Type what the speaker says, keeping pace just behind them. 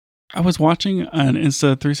I was watching an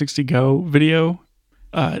Insta360 Go video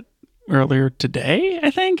earlier today,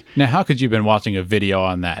 I think. Now, how could you have been watching a video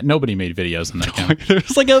on that? Nobody made videos on that camera.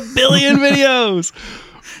 There's like a billion videos.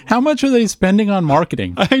 How much are they spending on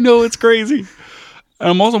marketing? I know, it's crazy.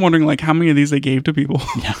 I'm also wondering like how many of these they gave to people.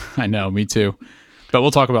 Yeah, I know, me too. But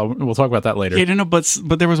we'll talk about that later. Yeah, no, but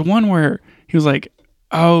there was one where he was like,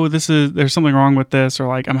 "Oh, there's something wrong with this," or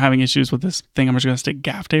like, "I'm having issues with this thing. I'm just gonna stick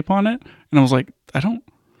gaff tape on it." And I was like,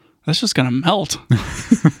 that's just gonna melt.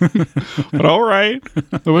 But all right.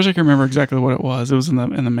 I wish I could remember exactly what it was. It was in the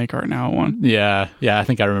Make Art Now one. Yeah, I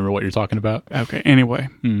think I remember what you're talking about. Okay. Anyway,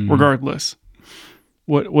 regardless,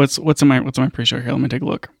 what's in my pre-show here? Let me take a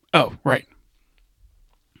look. Oh, right.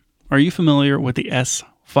 Are you familiar with the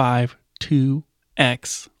S5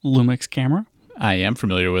 2X Lumix camera? I am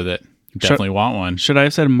familiar with it. Definitely want one. Should I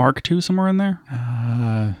have said Mark II somewhere in there?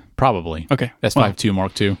 Probably. Okay. S5 II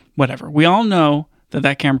Mark II. Whatever. We all know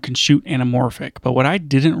that camera can shoot anamorphic, but what I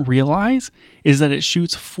didn't realize is that it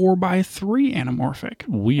shoots 4x3 anamorphic.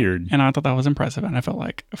 Weird. And I thought that was impressive, and I felt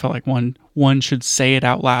like one should say it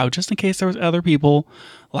out loud just in case there was other people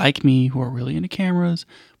like me who are really into cameras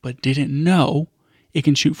but didn't know it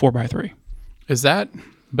can shoot 4x3. Is that?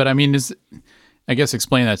 But I mean, I guess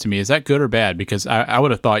explain that to me. Is that good or bad? Because I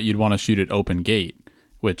would have thought you'd want to shoot at open gate,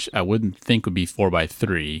 which I wouldn't think would be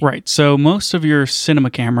 4x3. Right. So most of your cinema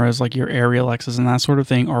cameras, like your Arialexes and that sort of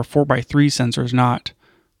thing, are 4x3 sensors, not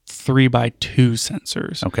 3x2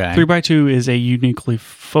 sensors. Okay. 3x2 is a uniquely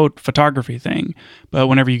photography thing. But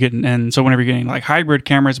whenever you're getting like hybrid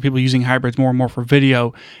cameras, people using hybrids more and more for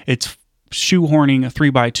video, it's shoehorning a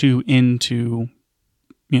 3x2 into,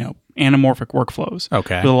 anamorphic workflows.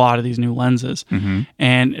 Okay. With a lot of these new lenses. Mm-hmm.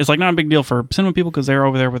 And it's like not a big deal for cinema people because they're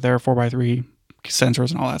over there with their 4x3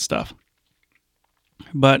 sensors and all that stuff.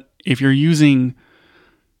 But if you're using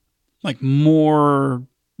like more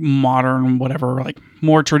modern, whatever, like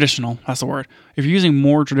more traditional, that's the word. If you're using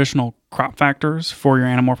more traditional crop factors for your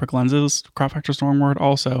anamorphic lenses, crop factors, the wrong word,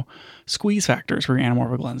 also squeeze factors for your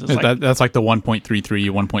anamorphic lenses. That's like the 1.33,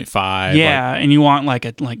 1.5. Yeah, and you want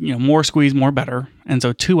more squeeze, more better. And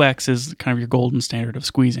so 2x is kind of your golden standard of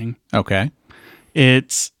squeezing. Okay.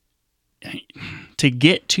 It's to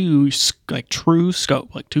get to like true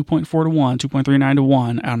scope, like 2.4 to 1, 2.39 to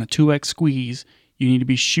 1 on a 2x squeeze, you need to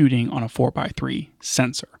be shooting on a 4x3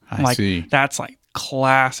 sensor. I see. That's like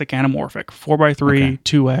classic anamorphic 4x3, okay.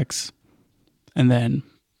 2x, and then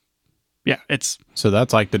it's so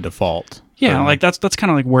that's like the default. Yeah, like that's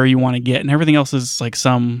kind of like where you want to get, and everything else is like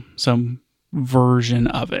some version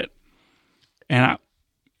of it. And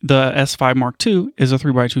the S5 Mark II is a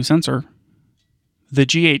 3x2 sensor. The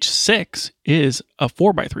GH6 is a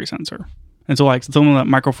 4x3 sensor. And so like some of that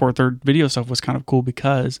Micro Four Third video stuff was kind of cool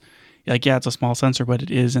because it's a small sensor, but it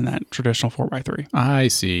is in that traditional 4x3. I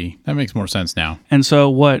see. That makes more sense now. And so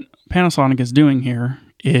what Panasonic is doing here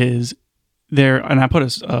is and I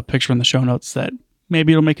put a picture in the show notes that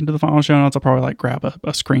maybe it'll make into the final show notes. I'll probably like grab a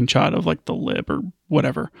screenshot of like the lib or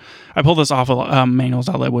whatever. I pulled this off of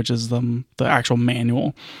manuals.lib, which is the actual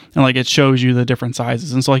manual. And like it shows you the different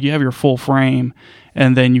sizes. And so like you have your full frame,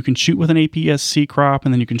 and then you can shoot with an APS-C crop,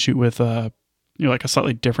 and then you can shoot with like a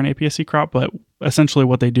slightly different APS-C crop. But essentially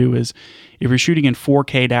what they do is if you're shooting in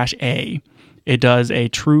 4K-A, it does a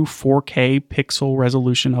true 4K pixel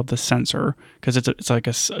resolution of the sensor because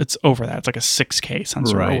it's over that. It's like a 6K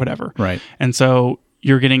sensor or whatever. Right. And so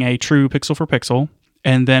you're getting a true pixel for pixel.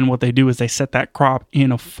 And then what they do is they set that crop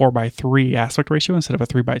in a 4x3 aspect ratio instead of a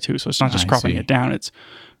 3x2. So it's not just cropping it down. It's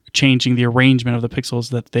changing the arrangement of the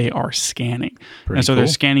pixels that they are scanning. And so they're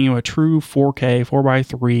scanning you a true 4K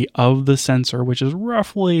 4x3 of the sensor, which is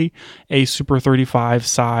roughly a Super 35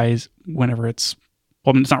 size whenever it's,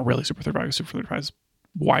 well, it's not really Super 35 because Super 35 is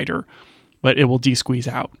wider, but it will de-squeeze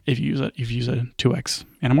out if you use a 2X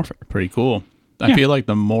anamorphic. Pretty cool. I feel like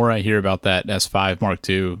the more I hear about that S5 Mark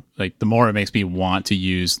II, like the more it makes me want to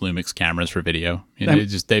use Lumix cameras for video.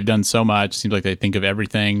 They've done so much. It seems like they think of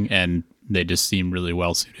everything, and they just seem really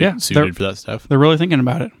well suited for that stuff. They're really thinking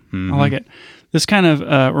about it. Mm-hmm. I like it. This kind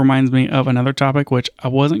of reminds me of another topic, which I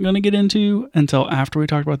wasn't going to get into until after we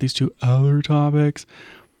talked about these two other topics,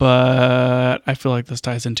 but I feel like this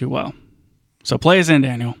ties in too well. So play us in,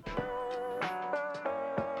 Daniel.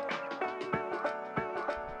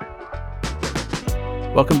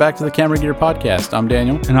 Welcome back to the Camera Gear Podcast. I'm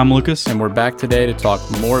Daniel. And I'm Lucas. And we're back today to talk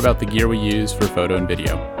more about the gear we use for photo and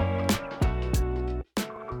video.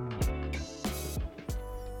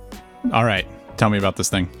 All right. Tell me about this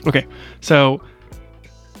thing. Okay. So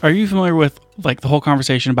are you familiar with like the whole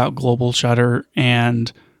conversation about global shutter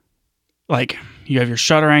and like you have your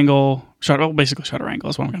shutter angle, basically shutter angle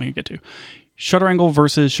is what I'm going to get to. shutter angle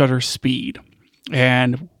versus shutter speed.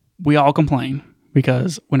 And we all complain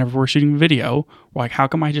because whenever we're shooting video, we're like, how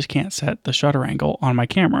come I just can't set the shutter angle on my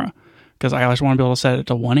camera? Because I always want to be able to set it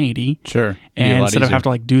to 180. Sure. And instead of have to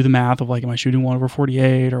like do the math of like, am I shooting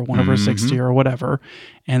 1/48 or 1/60 or whatever?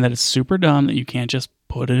 And that it's super dumb that you can't just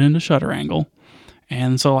put it into shutter angle.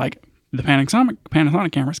 And so like the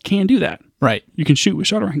Panasonic cameras can do that. Right. You can shoot with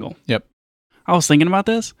shutter angle. Yep. I was thinking about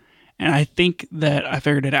this and I think that I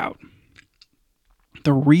figured it out.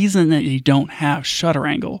 The reason that you don't have shutter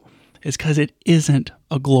angle is because it isn't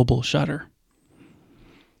a global shutter.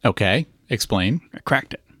 Okay. Explain. I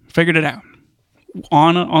cracked it. Figured it out.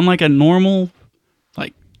 On like a normal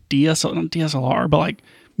like not DSLR, but like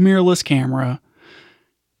mirrorless camera,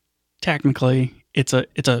 technically it's a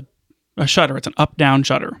shutter. It's an up-down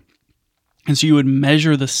shutter. And so you would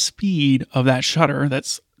measure the speed of that shutter.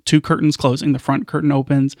 That's two curtains closing. The front curtain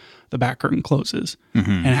opens, the back curtain closes,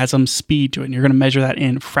 and it has some speed to it. And you're going to measure that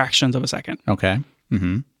in fractions of a second. Okay.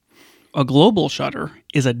 A global shutter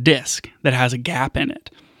is a disc that has a gap in it.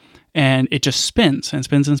 And it just spins and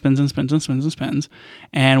spins and spins and spins and spins and spins.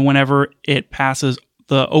 And whenever it passes,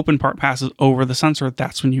 the open part passes over the sensor,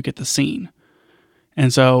 that's when you get the scene.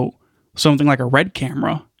 And so something like a red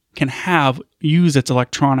camera can use its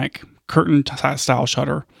electronic curtain style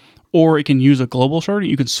shutter, or it can use a global shutter.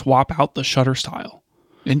 You can swap out the shutter style.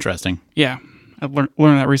 Interesting. Yeah, I've learned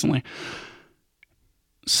that recently.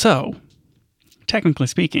 So, technically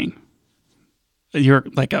speaking, you're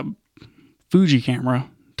like a Fuji camera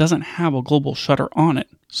doesn't have a global shutter on it.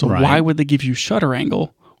 So why would they give you shutter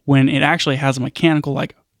angle when it actually has a mechanical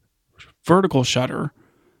like vertical shutter?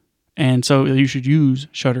 And so you should use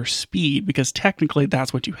shutter speed because technically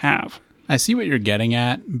that's what you have. I see what you're getting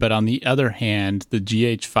at, but on the other hand, the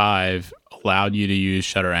GH5 allowed you to use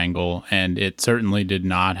shutter angle, and it certainly did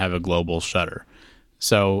not have a global shutter.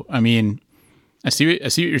 So, I mean, I see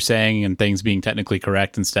what you're saying and things being technically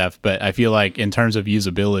correct and stuff, but I feel like in terms of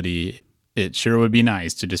usability, it sure would be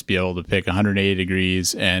nice to just be able to pick 180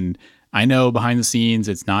 degrees. And I know behind the scenes,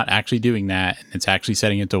 it's not actually doing that. And it's actually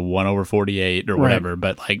setting it to 1/48 or whatever,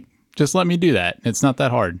 but like, just let me do that. It's not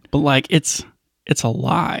that hard. But like, it's a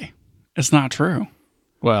lie. It's not true.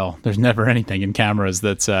 Well, there's never anything in cameras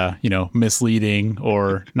that's, misleading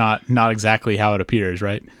or not exactly how it appears.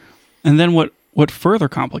 Right. And then what further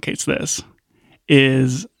complicates this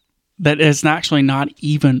is that it's actually not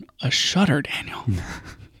even a shutter, Daniel.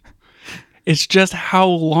 It's just how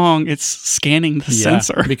long it's scanning the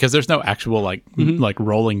sensor. Because there's no actual like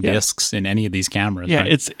rolling discs in any of these cameras. Yeah,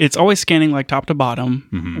 right? it's always scanning like top to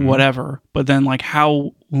bottom, whatever. But then like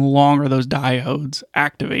how long are those diodes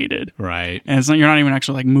activated? Right. And you're not even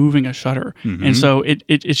actually like moving a shutter. And so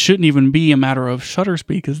it shouldn't even be a matter of shutter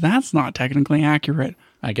speed because that's not technically accurate.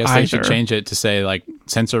 I guess they should change it to say like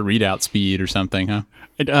sensor readout speed or something, huh?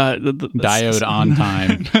 Diode on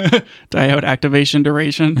time. Diode activation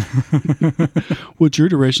duration. What's your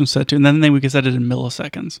duration set to? And then we can set it in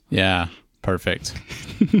milliseconds. Yeah, perfect.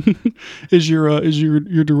 Is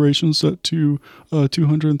your duration set to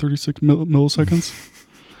 236 milliseconds?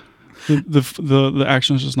 The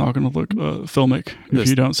action is just not going to look filmic if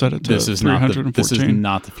you don't set it to 314. This is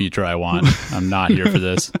not the future I want. I'm not here for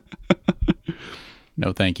this.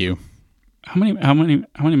 No, thank you. How many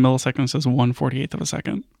milliseconds is 1/48 of a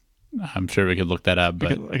second? I'm sure we could look that up,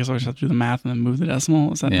 but I guess I just have to do the math and then move the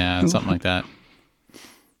decimal. Is that something like that?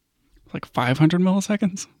 Like 500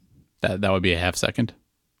 milliseconds? That would be a half second.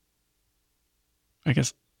 I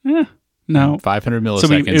guess. No. 500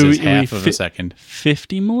 milliseconds is half of a second.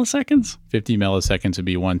 50 milliseconds? 50 milliseconds would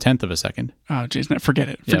be 1/10 of a second. Oh, geez, forget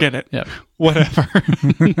it. Forget it. Yep. Whatever.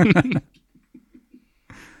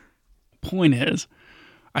 Point is,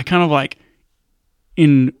 I kind of like,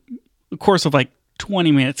 in the course of like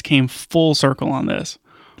 20 minutes, came full circle on this.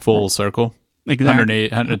 Full circle? Exactly.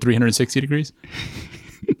 360 degrees?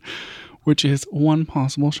 Which is one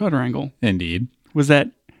possible shutter angle. Indeed. Was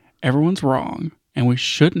that everyone's wrong, and we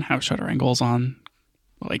shouldn't have shutter angles on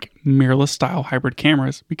like mirrorless style hybrid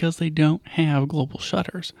cameras because they don't have global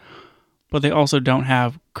shutters. But they also don't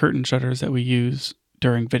have curtain shutters that we use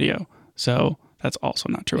during video. So that's also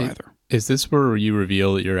not true either. Is this where you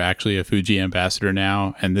reveal that you're actually a Fuji ambassador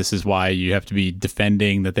now, and this is why you have to be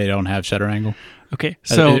defending that they don't have shutter angle? Okay,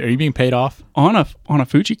 so are you being paid off? On a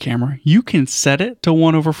Fuji camera, you can set it to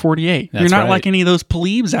 1/48. You're not like any of those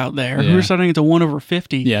plebes out there who are setting it to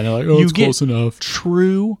 1/50. Yeah, they're like, it's close enough.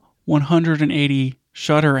 True 180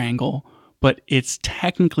 shutter angle, but it's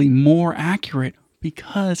technically more accurate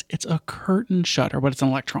because it's a curtain shutter, but it's an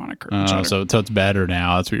electronic curtain shutter. So it's better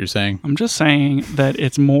now. That's what you're saying. I'm just saying that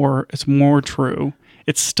it's more true.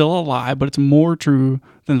 It's still a lie, but it's more true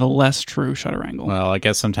than the less true shutter angle. Well, I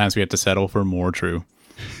guess sometimes we have to settle for more true.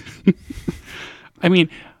 I mean,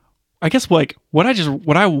 I guess like what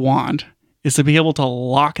I want is to be able to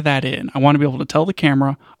lock that in. I want to be able to tell the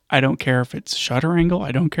camera, I don't care if it's shutter angle.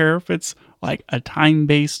 I don't care if it's like a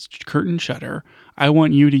time-based curtain shutter. I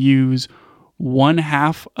want you to use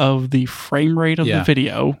 1/2 of the frame rate of the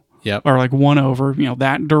video. Yep. Or like 1 over,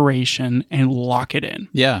 that duration and lock it in.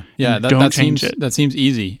 Yeah. Don't change it. That seems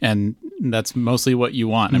easy. And that's mostly what you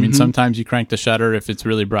want. I mean, sometimes you crank the shutter if it's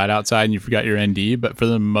really bright outside and you forgot your ND, but for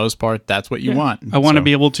the most part, that's what you want. I want to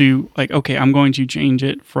be able to like, okay, I'm going to change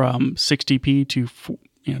it from 60p to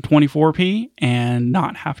 24p and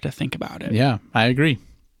not have to think about it. Yeah, I agree.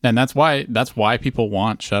 And that's why people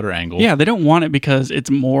want shutter angle. Yeah, they don't want it because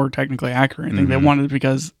it's more technically accurate. I think they want it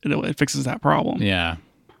because it fixes that problem. Yeah.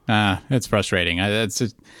 It's frustrating.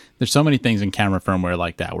 There's so many things in camera firmware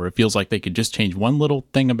like that where it feels like they could just change one little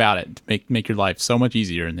thing about it to make your life so much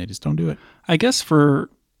easier, and they just don't do it. I guess for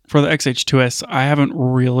the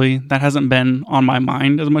XH2S, that hasn't been on my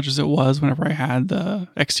mind as much as it was whenever I had the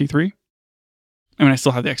XT3. I mean, I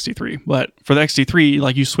still have the XT3, but for the XT3,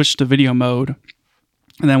 like you switch to video mode.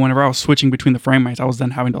 And then whenever I was switching between the frame rates, I was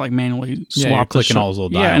then having to like manually swap. Clicking all those little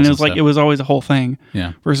dials. Yeah, and it was like, it was always a whole thing.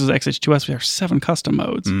 Yeah. Versus XH2S, we have 7 custom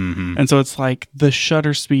modes. Mm-hmm. And so it's like the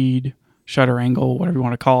shutter speed, shutter angle, whatever you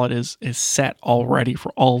want to call it, is set already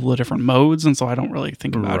for all the different modes. And so I don't really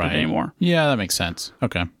think about it anymore. Yeah, that makes sense.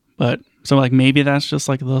 Okay. But so like maybe that's just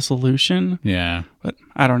like the solution. Yeah. But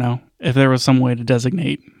I don't know. If there was some way to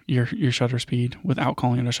designate your shutter speed without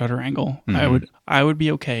calling it a shutter angle, I would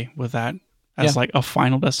be okay with that. As like a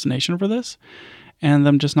final destination for this, and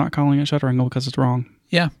them just not calling it shutter angle because it's wrong.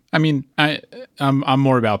 Yeah, I mean, I'm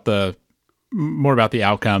more about the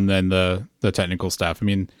outcome than the technical stuff. I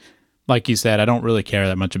mean, like you said, I don't really care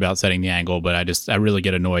that much about setting the angle, but I really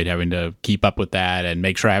get annoyed having to keep up with that and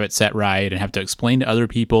make sure I have it set right and have to explain to other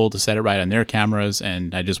people to set it right on their cameras.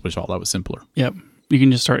 And I just wish all that was simpler. Yep, you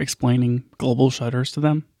can just start explaining global shutters to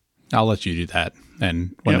them. I'll let you do that.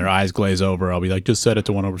 And when their eyes glaze over, I'll be like, just set it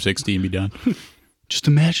to 1/60 and be done. Just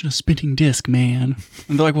imagine a spinning disc, man.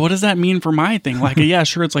 And they're like, what does that mean for my thing? Like, yeah,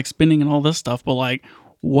 sure, it's like spinning and all this stuff, but like,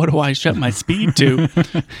 what do I set my speed to?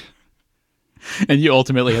 And you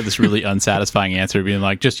ultimately have this really unsatisfying answer being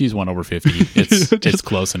like, just use 1/50. It's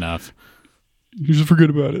close enough. You just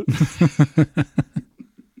forget about it.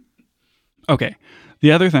 Okay.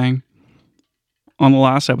 The other thing, on the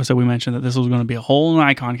last episode, we mentioned that this was going to be a whole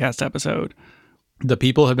Nikon cast episode. The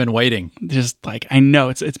people have been waiting. Just like, I know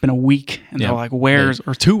it's been a week, and they're like,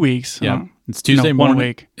 or 2 weeks. Yeah, it's Tuesday morning. 1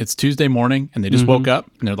 week. It's Tuesday morning, and they just woke up,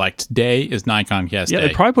 and they're like, today is Nikon cast day. Yeah,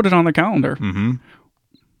 they probably put it on their calendar. Mm-hmm.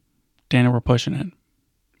 Daniel, we're pushing it.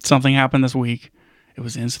 Something happened this week. It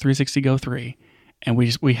was Insta360 Go 3, and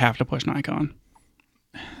we have to push Nikon.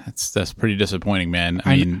 That's pretty disappointing, man.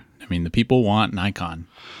 I mean, the people want Nikon.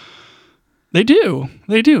 They do.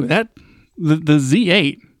 That the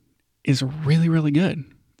Z8 is really, really good.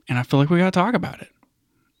 And I feel like we got to talk about it,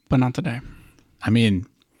 but not today. I mean,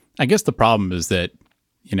 I guess the problem is that,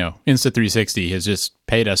 Insta360 has just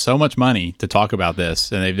paid us so much money to talk about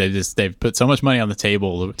this. And they've put so much money on the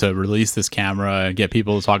table to release this camera and get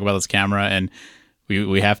people to talk about this camera. And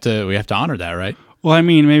we have to honor that, right? Well, I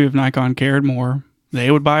mean, maybe if Nikon cared more, they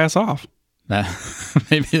would buy us off.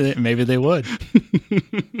 Maybe they would.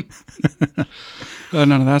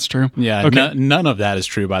 None of that's true. Yeah, okay. None of that is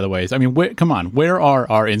true, by the way. I mean, come on. Where are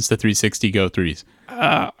our Insta360 Go 3s?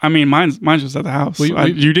 I mean, mine's just at the house.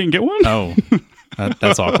 You didn't get one? Oh,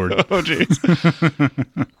 that's awkward. Oh, jeez.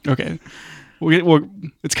 Okay.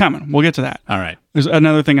 It's coming. We'll get to that. All right. There's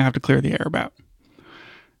another thing I have to clear the air about.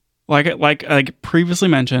 Like previously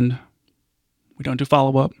mentioned, we don't do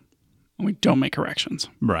follow-up, and we don't make corrections.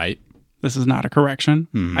 Right. This is not a correction.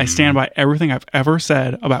 I stand by everything I've ever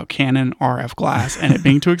said about Canon RF glass and it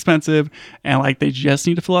being too expensive, and like they just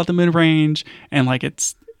need to fill out the mid-range, and like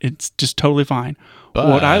it's just totally fine. But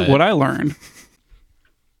what I learned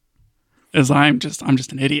is I'm just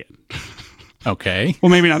an idiot. Okay.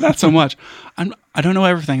 Well, maybe not that so much. I don't know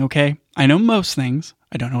everything, okay? I know most things.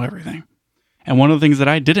 I don't know everything. And one of the things that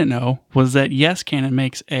I didn't know was that yes, Canon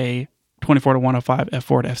makes a 24-105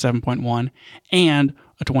 f4 to f7.1 and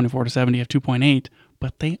a 24-70 f2.8,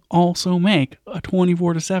 but they also make a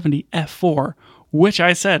 24-70 f4, which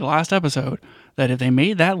I said last episode that if they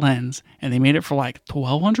made that lens and they made it for like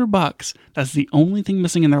 $1,200, that's the only thing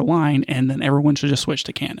missing in their line, and then everyone should just switch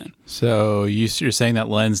to Canon. So you're saying that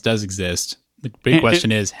lens does exist. The big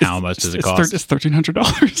question is, how much does it cost? It's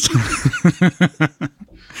 $1,300.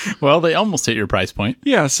 Well, they almost hit your price point.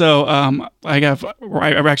 Yeah, so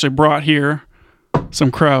I've actually brought here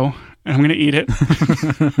some Crow, and I'm going to eat it.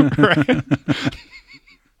 Right?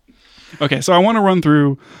 Okay, so I want to run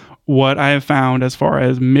through what I have found as far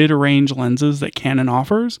as mid-range lenses that Canon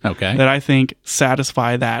offers. Okay. That I think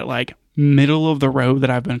satisfy that like middle of the road that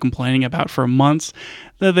I've been complaining about for months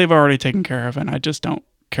that they've already taken care of, and I just don't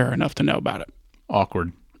care enough to know about it.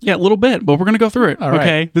 Awkward. Yeah, a little bit, but we're going to go through it. All right.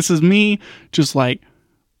 Okay, this is me just like,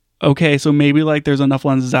 okay, so maybe like there's enough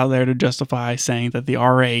lenses out there to justify saying that the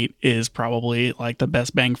R8 is probably like the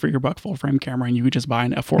best bang for your buck full frame camera, and you could just buy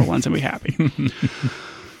an f4 lens and be happy.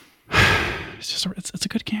 It's a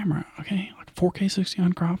good camera, okay? Like 4K 60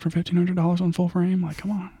 uncropped for $1,500 on full frame. Like,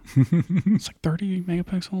 come on. It's like 30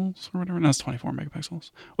 megapixels or whatever. No, it's 24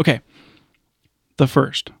 megapixels. Okay. The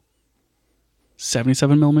first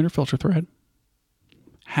 77 millimeter filter thread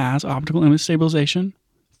has optical image stabilization,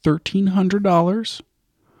 $1,300,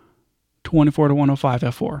 24 to 105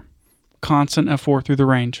 f4, constant f4 through the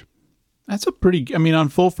range. That's a pretty. I mean, on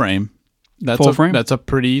full frame, that's a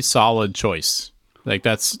pretty solid choice. Like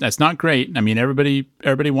that's not great. I mean, everybody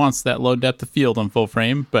wants that low depth of field on full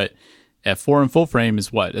frame, but f4 in full frame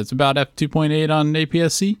is what? It's about f2.8 on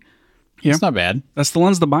APS-C. Yeah, it's not bad. That's the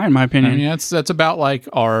lens to buy, in my opinion. I mean, that's about like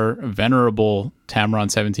our venerable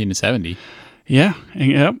Tamron 17-70. Yeah,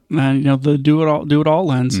 yep. And the do it all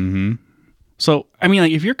lens. Mm-hmm. So I mean,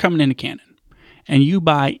 like if you're coming into Canon and you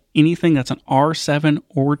buy anything that's an R7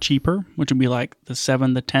 or cheaper, which would be like the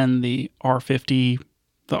 7, the 10, the R50,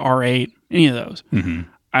 the R8, any of those, mm-hmm.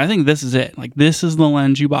 I think this is it. Like this is the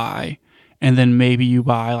lens you buy, and then maybe you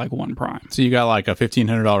buy like one prime. So you got like a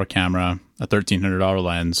 $1,500 camera, a $1,300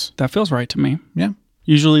 lens. That feels right to me. Yeah.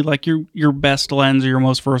 Usually, like your best lens or your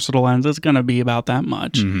most versatile lens is going to be about that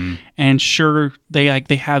much. Mm-hmm. And sure, they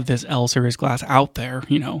have this L series glass out there,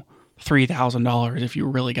 $3,000 if you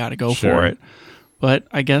really got to go for it. But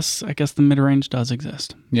I guess the mid range does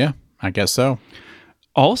exist. Yeah, I guess so.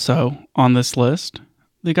 Also on this list,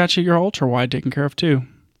 they got you your ultra wide taken care of too.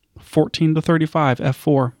 14 to 35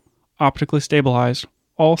 f4, optically stabilized.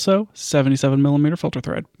 Also 77 millimeter filter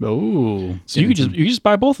thread. Oh, so you just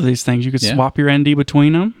buy both of these things. You could swap your ND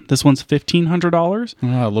between them. This one's $1,500. A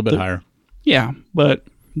little bit higher. Yeah, but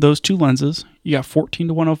those two lenses, you got 14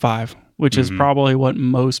 to 105, which is probably what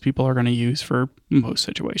most people are going to use for most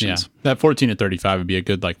situations. Yeah, that 14 to 35 would be a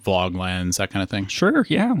good like vlog lens, that kind of thing. Sure,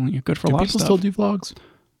 yeah, you're good for a lot of stuff. People still do vlogs?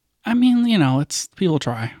 I mean, it's people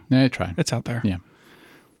try. Yeah, they try. It's out there. Yeah.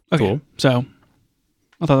 Okay, cool. So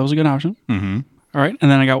I thought that was a good option. Mm-hmm. All right,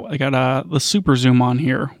 and then I got the super zoom on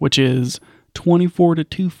here, which is 24 to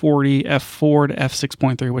 240 f4 to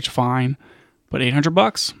f6.3, which fine, but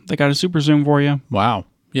 $800. They got a super zoom for you. Wow.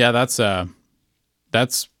 Yeah,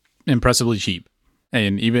 that's impressively cheap,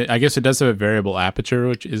 and even I guess it does have a variable aperture,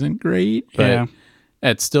 which isn't great, but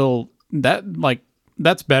it's still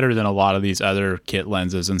that's better than a lot of these other kit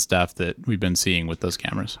lenses and stuff that we've been seeing with those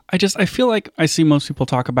cameras. I feel like I see most people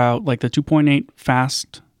talk about like the 2.8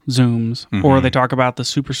 fast zooms, or they talk about the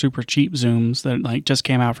super cheap zooms that like just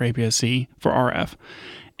came out for APS-C for RF.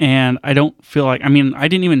 And I don't feel like, I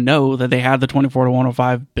didn't even know that they had the 24 to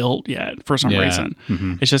 105 built yet for some reason.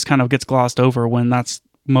 Mm-hmm. It just kind of gets glossed over when that's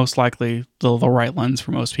most likely the right lens for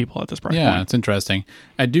most people at this price point. Yeah, it's interesting.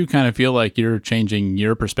 I do kind of feel like you're changing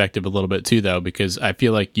your perspective a little bit too, though, because I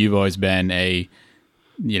feel like you've always been the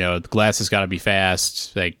glass has got to be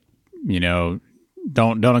fast, like,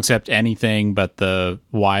 don't accept anything but the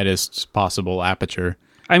widest possible aperture.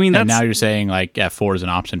 And now you're saying like f4 is an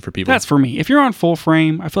option for people. That's for me. If you're on full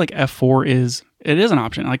frame, I feel like f4 is an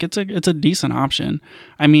option. Like it's a decent option.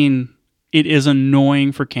 It is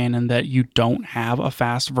annoying for Canon that you don't have a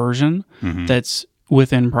fast version that's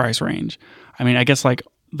within price range. I guess like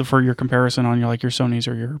for your comparison on your Sony's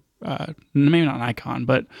or your maybe not Nikon,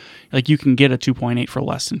 but like you can get a 2.8 for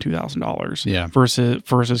less than $2,000. Yeah.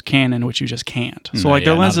 Versus Canon, which you just can't. So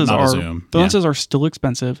their lenses lenses are still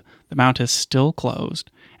expensive. The mount is still closed,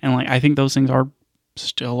 and like I think those things are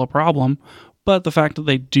still a problem. But the fact that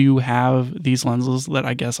they do have these lenses that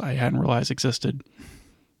I guess I hadn't realized existed,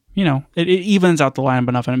 it evens out the lineup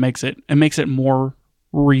enough, and it makes it more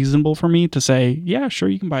reasonable for me to say, yeah, sure,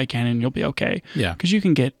 you can buy a Canon and you'll be okay. Yeah. Because you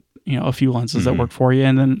can get, a few lenses that work for you,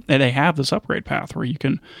 and then they have this upgrade path where you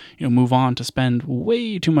can, move on to spend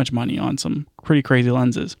way too much money on some pretty crazy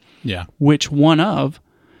lenses. Yeah. Which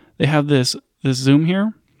they have this zoom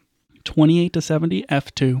here, 28 to 70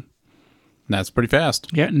 f2. That's pretty fast.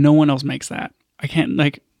 Yeah, no one else makes that. I can't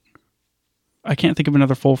think of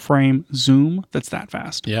another full frame zoom that's that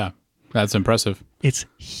fast. Yeah. That's impressive. It's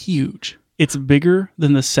huge. It's bigger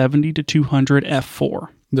than the 70 to 200 f4.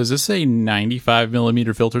 Does this say 95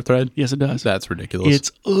 millimeter filter thread? Yes, it does. That's ridiculous.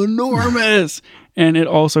 It's enormous. And it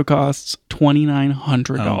also costs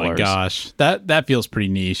 $2,900. Oh my gosh. That feels pretty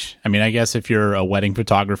niche. I mean, I guess if you're a wedding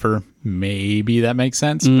photographer, maybe that makes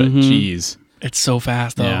sense, but geez. It's so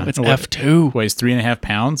fast, though. Yeah. It's F2. Weighs 3.5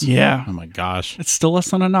 pounds? Yeah. Oh my gosh. It's still less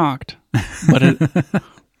than a Noct,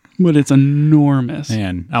 but it's enormous.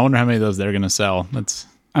 Man, I wonder how many of those they're going to sell.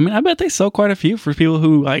 I bet they sell quite a few for people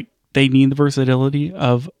who they need the versatility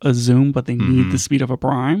of a zoom, but they need the speed of a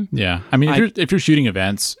prime. Yeah. I mean, if you're shooting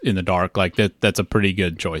events in the dark, like that's a pretty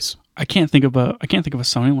good choice. I can't think of a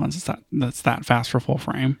Sony lens that's that fast for full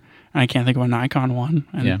frame. And I can't think of a Nikon one.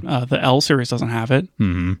 And the L series doesn't have it.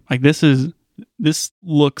 Mm-hmm. Like this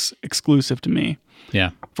looks exclusive to me.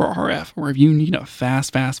 Yeah. For RF, where if you need a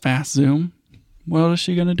fast zoom, what is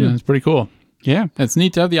she going to do? Yeah, it's pretty cool. Yeah. It's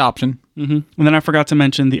neat to have the option. Mm-hmm. And then I forgot to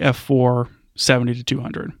mention the F4 70 to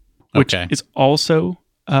 200, which is also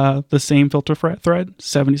the same filter thread,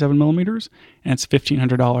 77 millimeters, and it's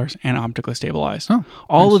 $1,500 and optically stabilized. Oh,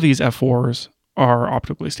 all of these F4s are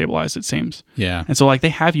optically stabilized, it seems. Yeah. And so they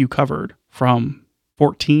have you covered from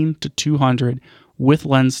 14 to 200 with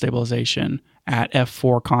lens stabilization at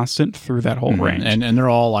f4 constant through that whole range. And they're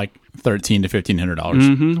all like $1,300 to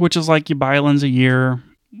 $1,500. Which is like you buy a lens a year.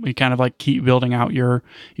 We kind of keep building out your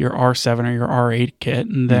R7 or your R8 kit,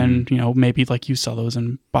 and then maybe you sell those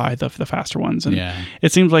and buy the faster ones. And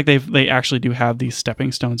it seems like they actually do have these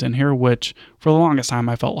stepping stones in here, which for the longest time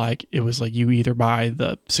I felt like it was you either buy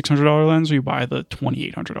the $600 lens or you buy the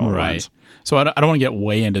 $2,800 lens. So I don't want to get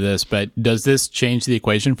way into this, but does this change the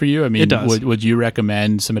equation for you? I mean, it does. Would you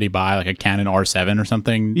recommend somebody buy a Canon R7 or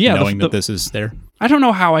something, knowing that this is there? I don't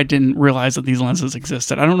know how I didn't realize that these lenses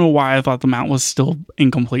existed. I don't know why I thought the mount was still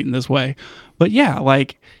incomplete in this way. But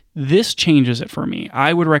this changes it for me.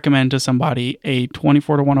 I would recommend to somebody a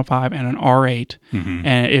 24-105 and an R8,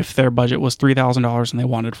 and if their budget was $3,000 and they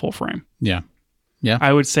wanted full frame. Yeah. Yeah.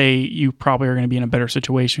 I would say you probably are going to be in a better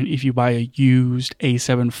situation if you buy a used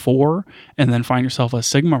A7 IV and then find yourself a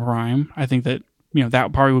Sigma Prime. I think that,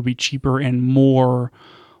 that probably would be cheaper and more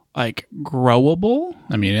growable.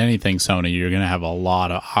 I mean, anything Sony, you're going to have a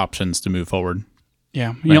lot of options to move forward.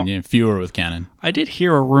 Yeah. Fewer with Canon. I did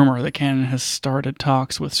hear a rumor that Canon has started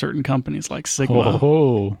talks with certain companies like Sigma.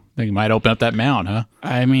 Oh, they might open up that mount, huh?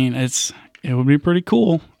 I mean, it would be pretty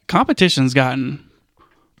cool. Competition's gotten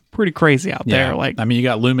pretty crazy out there. You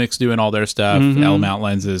got Lumix doing all their stuff. L mount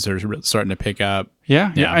lenses are starting to pick up.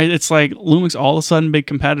 Yeah. It's Lumix all of a sudden big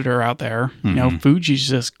competitor out there. Fuji's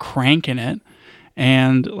just cranking it,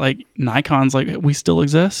 and Nikon's we still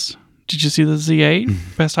exist. Did you see the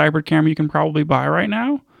Z8 best hybrid camera you can probably buy right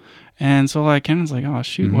now? And so Canon's oh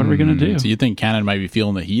shoot, what are we gonna do? So you think Canon might be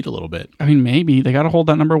feeling the heat a little bit? I mean, maybe they got to hold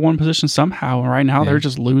that number one position somehow. And right now they're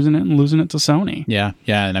just losing it to Sony. Yeah,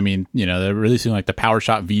 and I mean, they're really seeing the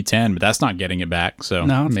PowerShot V10, but that's not getting it back. So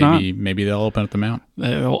no, it's not. Maybe they'll open up the mount.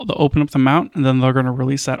 They'll open up the mount, and then they're going to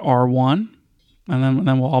release that R1, and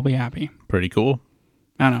then we'll all be happy. Pretty cool.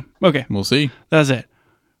 I don't know. Okay, we'll see. That's it.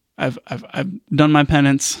 I've done my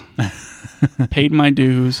penance, paid my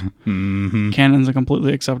dues. Canon's a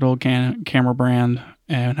completely acceptable camera brand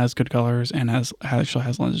and has good colors and actually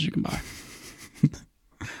has lenses you can buy.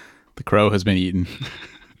 The crow has been eaten.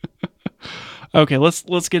 Okay,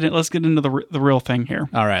 let's get into the real thing here.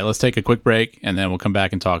 All right, let's take a quick break and then we'll come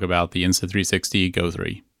back and talk about the Insta360 Go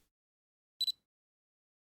 3.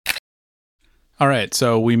 All right,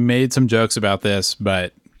 so we made some jokes about this,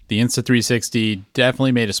 but the Insta360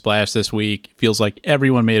 definitely made a splash this week. Feels like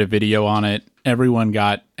everyone made a video on it. Everyone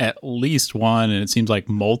got at least one, and it seems like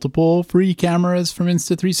multiple free cameras from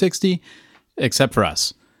Insta360, except for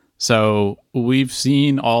us. So we've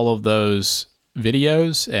seen all of those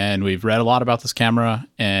videos, and we've read a lot about this camera,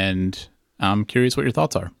 and I'm curious what your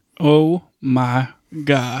thoughts are. Oh my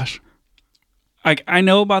gosh. I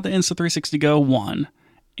know about the Insta360 Go 1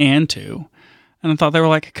 and 2. And I thought they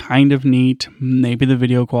were kind of neat. Maybe the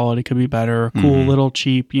video quality could be better. Cool little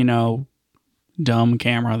cheap, dumb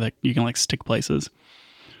camera that you can stick places.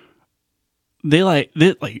 The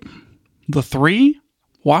 3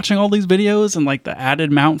 watching all these videos and the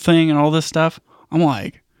added mount thing and all this stuff.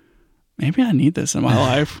 I'm maybe I need this in my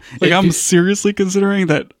life. I'm seriously considering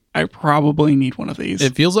that I probably need one of these.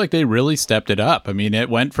 It feels like they really stepped it up. I mean, it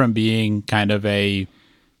went from being kind of a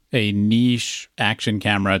niche action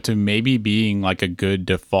camera to maybe being a good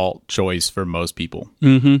default choice for most people.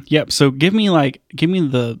 Yep. So give me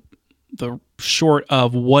the short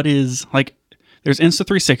of what is there's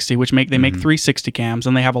Insta360, which they make 360 cams,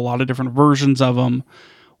 and they have a lot of different versions of them.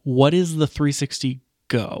 What is the 360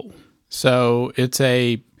 Go? So it's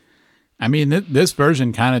I mean, this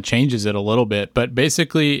version kind of changes it a little bit, but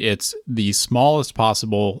basically it's the smallest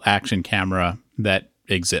possible action camera that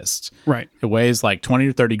exists. Right. It weighs like 20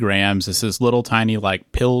 or 30 grams. It's this little tiny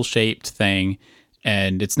like pill-shaped thing,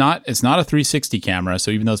 and it's not a 360 camera.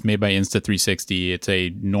 So even though it's made by Insta360, it's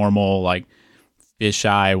a normal like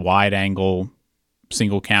fisheye wide-angle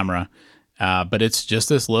single camera. But it's just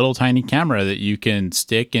this little tiny camera that you can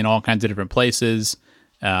stick in all kinds of different places.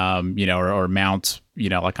 Or mount,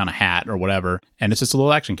 like on a hat or whatever. And it's just a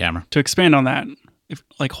little action camera. To expand on that, if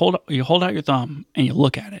like you hold out your thumb and you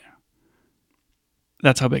look at it,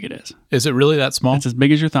 that's how big it is. Is it really that small? It's as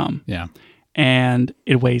big as your thumb. Yeah. And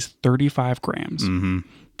it weighs 35 grams. Mm-hmm.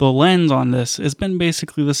 The lens on this has been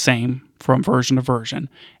basically the same from version to version.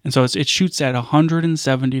 And so it shoots at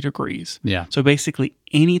 170 degrees. Yeah. So basically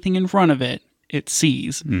anything in front of it, it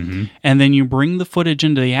sees. Mm-hmm. And then you bring the footage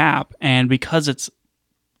into the app, and because it's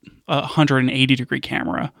a 180 degree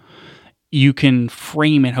camera, you can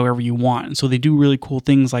frame it however you want. And so they do really cool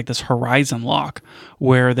things like this horizon lock,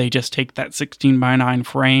 where they just take that 16:9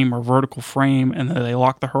 frame or vertical frame and then they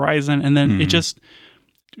lock the horizon, and then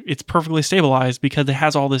it's perfectly stabilized because it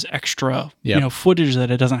has all this extra footage that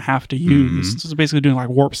it doesn't have to use. So it's basically doing like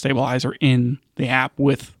warp stabilizer in the app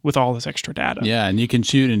with all this extra data. Yeah, and you can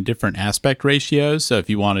shoot in different aspect ratios. So if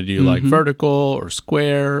you want to do like vertical or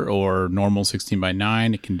square or normal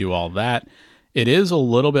 16:9, it can do all that. It is a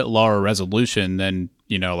little bit lower resolution than,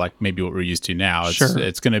 like maybe what we're used to now.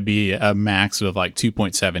 It's going to be a max of like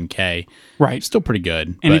 2.7K. Right. Still pretty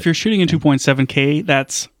good. And if you're shooting in 2.7K,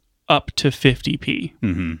 that's up to 50p.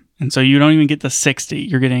 Mm-hmm. And so you don't even get the 60.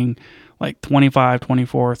 You're getting like 25,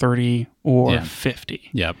 24, 30, or 50.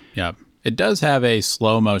 Yep. It does have a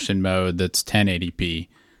slow motion mode that's 1080p.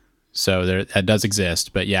 So that does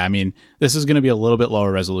exist. But yeah, I mean, this is going to be a little bit lower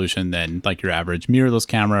resolution than like your average mirrorless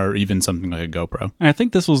camera or even something like a GoPro. And I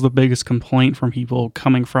think this was the biggest complaint from people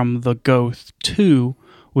coming from the Go 2,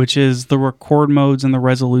 which is the record modes and the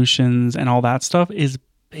resolutions and all that stuff is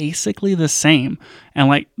basically the same. And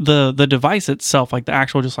like the device itself, like the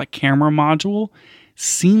actual just like camera module,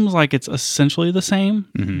 seems like it's essentially the same,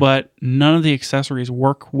 but none of the accessories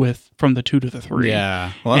work from the 2 to the 3.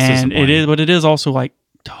 Yeah. Well, that's and it is also like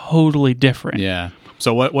totally different. Yeah.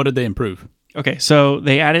 So what did they improve? Okay, so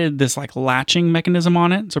they added this like latching mechanism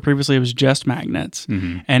on it. So previously it was just magnets,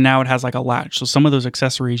 and now it has like a latch. So some of those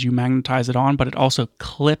accessories you magnetize it on, but it also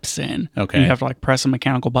clips in. Okay, and you have to like press a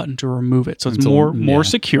mechanical button to remove it. So it's more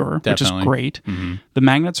secure, definitely. Which is great. The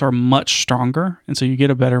magnets are much stronger, and so you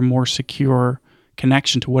get a better, more secure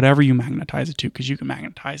connection to whatever you magnetize it to, because you can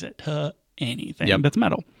magnetize it to anything that's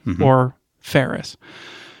metal or ferrous.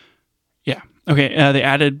 Yeah. Okay, they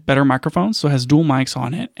added better microphones, so it has dual mics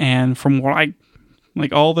on it. And from what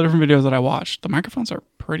like all the different videos that I watched, the microphones are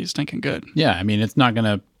pretty stinking good. Yeah, I mean, it's not going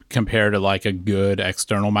to compare to like a good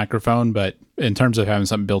external microphone, but in terms of having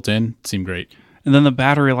something built in, it seemed great. And then the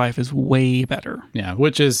battery life is way better. Yeah,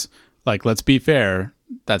 which is like, let's be fair,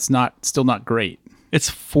 that's still not great.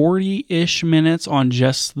 It's 40-ish minutes on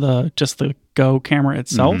just the Go camera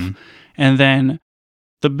itself, and then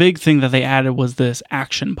the big thing that they added was this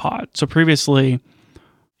ActionPod. So previously,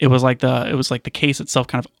 it was like the case itself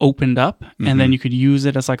kind of opened up, and then you could use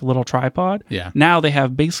it as like a little tripod. Yeah. Now they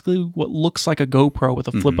have basically what looks like a GoPro with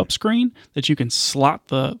a flip up screen that you can slot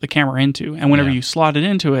the camera into, and whenever you slot it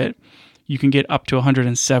into it, you can get up to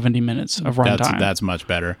 170 minutes of runtime. That's much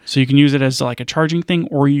better. So you can use it as like a charging thing,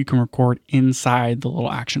 or you can record inside the little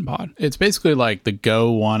ActionPod. It's basically like the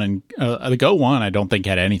Go 1 and the Go 1 I don't think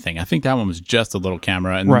had anything. I think that one was just a little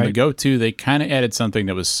camera. And then the Go 2, they kind of added something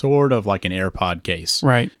that was sort of like an AirPod case.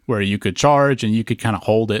 Right. Where you could charge and you could kind of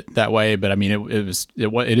hold it that way. But I mean, it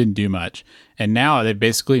didn't do much. And now they've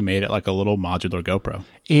basically made it like a little modular GoPro.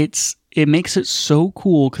 It makes it so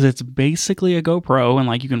cool because it's basically a GoPro, and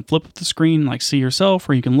like you can flip the screen, like see yourself,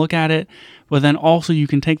 or you can look at it, but then also you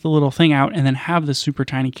can take the little thing out and then have the super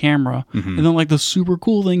tiny camera. And then like the super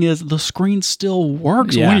cool thing is the screen still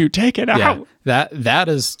works when you take it out. That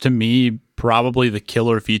is, to me, probably the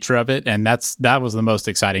killer feature of it, and that was the most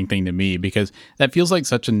exciting thing to me, because that feels like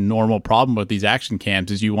such a normal problem with these action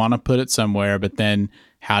cams is you want to put it somewhere, but then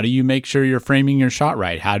how do you make sure you're framing your shot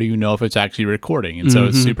right? How do you know if it's actually recording? And so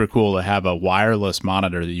it's super cool to have a wireless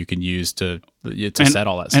monitor that you can use to set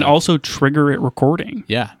all that stuff. And also trigger it recording.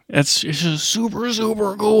 Yeah. It's just super,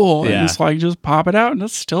 super cool. Yeah. And it's like, just pop it out, and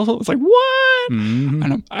it's like, what?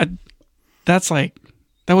 And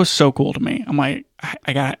that was so cool to me. I'm like,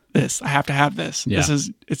 I got this. I have to have this. Yeah.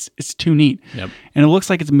 It's too neat. Yep. And it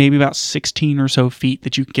looks like it's maybe about 16 or so feet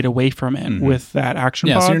that you can get away from it with that ActionPod.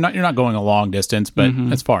 Yeah, so you're not going a long distance, but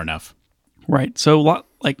it's far enough. Right. So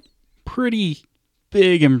pretty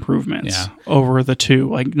big improvements over the two.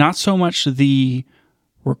 Like, not so much the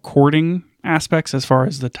recording aspects as far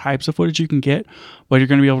as the types of footage you can get, but you're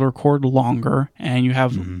going to be able to record longer, and you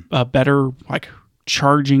have a better like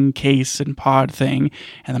charging case and pod thing,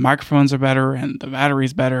 and the microphones are better, and the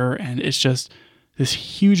battery's better, and it's just this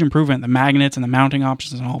huge improvement. The magnets and the mounting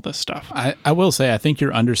options and all this stuff. I will say, I think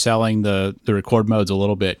you're underselling the record modes a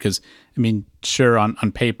little bit, because I mean, sure, on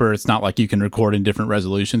paper it's not like you can record in different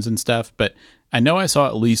resolutions and stuff, but I know I saw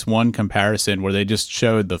at least one comparison where they just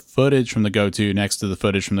showed the footage from the Go 2 next to the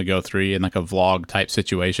footage from the Go 3 in like a vlog type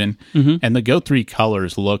situation, and the Go 3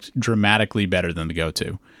 colors looked dramatically better than the Go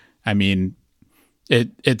 2. I mean,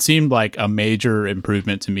 it seemed like a major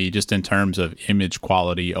improvement to me just in terms of image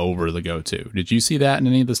quality over the Go 2. Did you see that in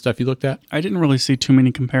any of the stuff you looked at? I didn't really see too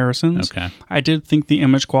many comparisons. Okay. I did think the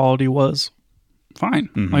image quality was fine.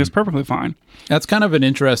 Like, it's perfectly fine. That's kind of an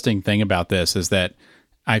interesting thing about this, is that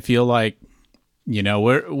I feel like, you know,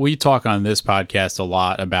 we talk on this podcast a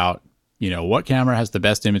lot about, you know, what camera has the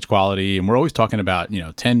best image quality, and we're always talking about, you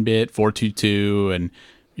know, 10-bit, 422, and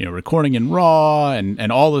you know, recording in RAW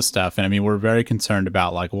and all this stuff. And I mean, we're very concerned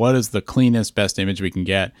about like, what is the cleanest, best image we can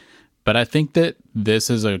get. But I think that this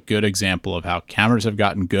is a good example of how cameras have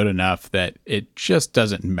gotten good enough that it just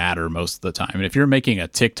doesn't matter most of the time. And if you're making a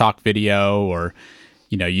TikTok video, or,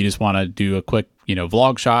 you know, you just want to do a quick, you know,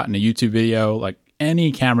 vlog shot in a YouTube video, like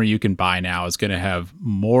any camera you can buy now is going to have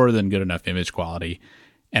more than good enough image quality.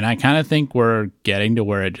 And I kind of think we're getting to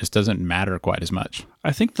where it just doesn't matter quite as much.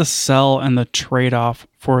 I think the sell and the trade-off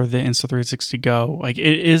for the Insta360 Go, like,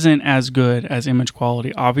 it isn't as good as image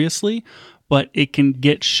quality, obviously, but it can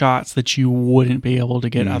get shots that you wouldn't be able to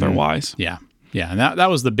get otherwise. Yeah. Yeah. And that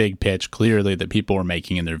was the big pitch, clearly, that people were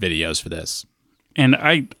making in their videos for this. And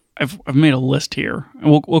I've made a list here,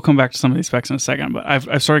 and we'll come back to some of these specs in a second, but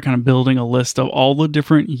I've started kind of building a list of all the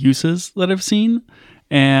different uses that I've seen.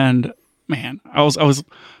 And man, I was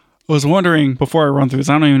wondering before I run through this,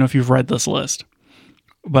 I don't even know if you've read this list,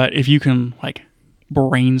 but if you can like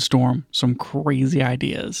brainstorm some crazy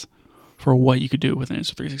ideas for what you could do with an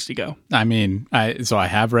Insta360 Go. I mean, I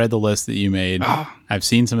have read the list that you made. I've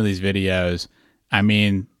seen some of these videos. I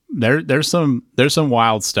mean, there's some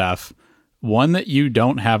wild stuff. One that you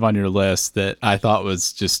don't have on your list that I thought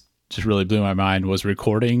was just really blew my mind was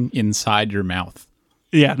recording inside your mouth.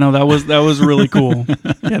 Yeah, no, that was really cool.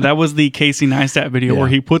 Yeah, that was the Casey Neistat video where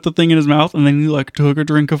he put the thing in his mouth and then he like took a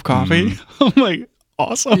drink of coffee. I'm like,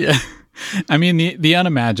 awesome. Yeah. I mean, the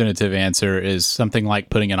unimaginative answer is something like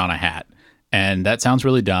putting it on a hat. And that sounds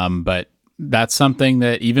really dumb, but that's something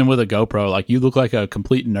that even with a GoPro, like, you look like a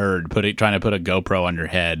complete nerd trying to put a GoPro on your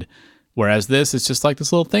head. Whereas this is just like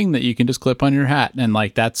this little thing that you can just clip on your hat. And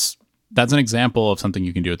like, that's an example of something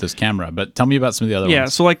you can do with this camera. But tell me about some of the other ones. Yeah,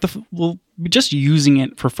 so like just using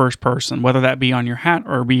it for first person, whether that be on your hat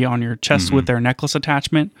or be on your chest with their necklace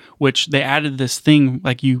attachment, which they added this thing,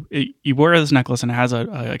 like you wear this necklace and it has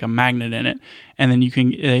a magnet in it, and then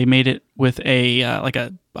they made it with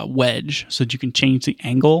a wedge so that you can change the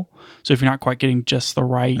angle. So if you're not quite getting just the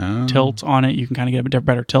right tilt on it, you can kind of get a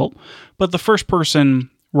better tilt. But the first person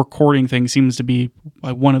recording thing seems to be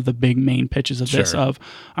like one of the big main pitches of this, of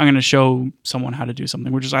I'm going to show someone how to do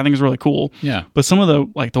something, which I think is really cool. Yeah. But some of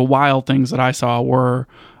the wild things that I saw were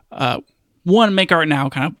one, Make Art Now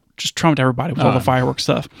kind of just trumped everybody with all the fireworks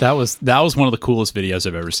stuff. That was one of the coolest videos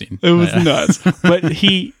I've ever seen. It was nuts. But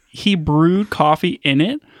he brewed coffee in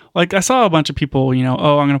it. Like, I saw a bunch of people, you know,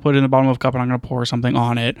 I'm going to put it in the bottom of a cup and I'm going to pour something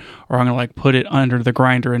on it, or I'm going to like put it under the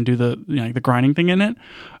grinder and do the grinding thing in it.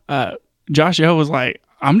 Josh Yo was like,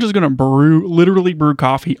 I'm just going to literally brew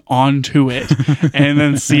coffee onto it and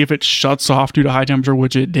then see if it shuts off due to high temperature,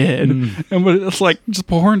 which it did. But it's like just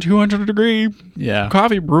pouring 200 degree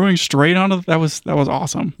coffee brewing straight onto it. That was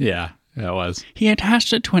awesome. Yeah, that was. He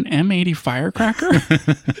attached it to an M80 firecracker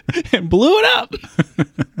and blew it up.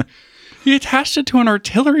 He attached it to an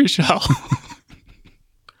artillery shell.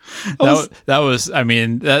 That was, I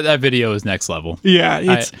mean, that video is next level.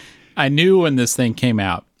 Yeah. I knew when this thing came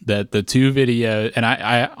out that the two videos, and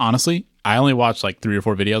I honestly, I only watched like 3 or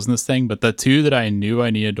 4 videos in this thing, but the two that I knew I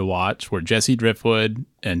needed to watch were Jesse Driftwood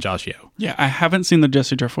and Josh Yo. Yeah, I haven't seen the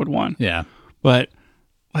Jesse Driftwood one. Yeah. But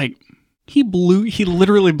like, he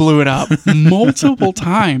literally blew it up multiple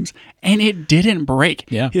times and it didn't break.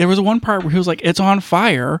 Yeah. There was one part where he was like, it's on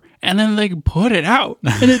fire, and then they put it out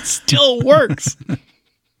and it still works.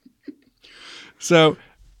 So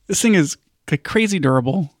this thing is crazy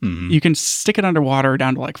durable. You can stick it underwater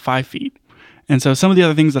down to like 5 feet. And so some of the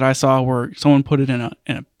other things that I saw were someone put it in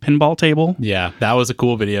a pinball table. Yeah, that was a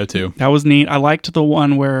cool video too. That was neat. I liked the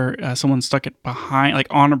one where someone stuck it behind, like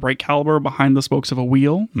on a brake caliper behind the spokes of a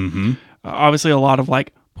wheel. Obviously, a lot of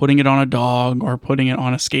like putting it on a dog or putting it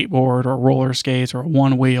on a skateboard or roller skates or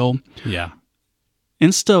one wheel. Yeah.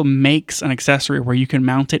 Insta makes an accessory where you can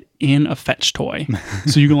mount it in a fetch toy.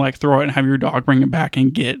 So you can like throw it and have your dog bring it back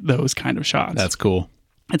and get those kind of shots. That's cool.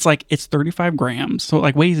 It's 35 grams. So it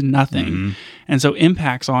like weighs nothing. Mm-hmm. And so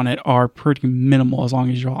impacts on it are pretty minimal as long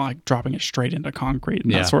as you're like dropping it straight into concrete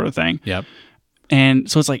and that sort of thing. Yep. And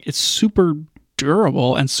so it's like, it's super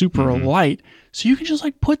durable and super light. So you can just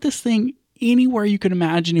like put this thing anywhere you could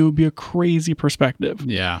imagine. It would be a crazy perspective.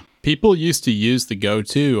 Yeah. People used to use the Go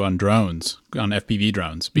 2 on drones, on FPV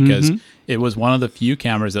drones, because it was one of the few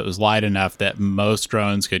cameras that was light enough that most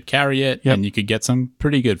drones could carry it and you could get some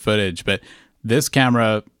pretty good footage. But this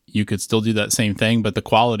camera, you could still do that same thing, but the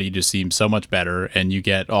quality just seems so much better. And you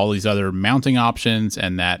get all these other mounting options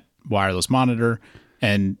and that wireless monitor.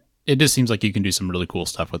 And it just seems like you can do some really cool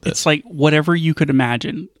stuff with this. It's like whatever you could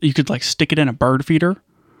imagine. You could like stick it in a bird feeder.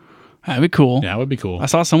 That'd be cool. Yeah, it would be cool. I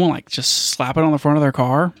saw someone like just slap it on the front of their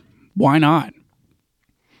car. Why not?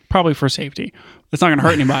 Probably for safety. It's not going to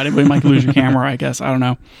hurt anybody, but you might lose your camera, I guess. I don't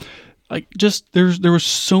know. Like, just there were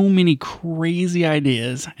so many crazy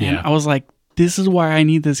ideas, and I was like, this is why I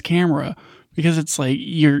need this camera, because it's like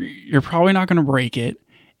you're probably not going to break it.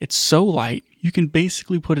 It's so light. You can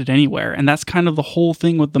basically put it anywhere, and that's kind of the whole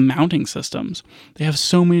thing with the mounting systems. They have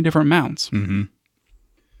so many different mounts. Mm-hmm.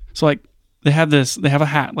 So like they have a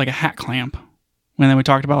hat clamp. And then we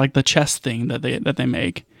talked about like the chest thing that they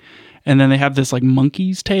make. And then they have this like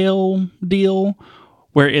monkey's tail deal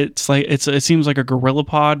where it's like it seems like a gorilla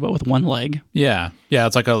pod but with one leg. Yeah,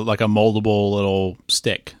 it's like a moldable little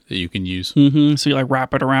stick that you can use. Mm-hmm. So you like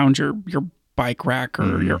wrap it around your bike rack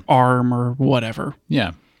or your arm or whatever.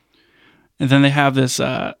 Yeah, and then they have this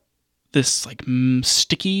like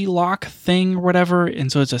sticky lock thing or whatever,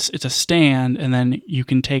 and so it's a stand, and then you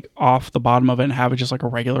can take off the bottom of it and have it just like a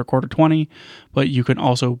regular quarter 20, but you can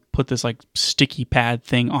also put this like sticky pad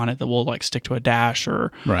thing on it that will like stick to a dash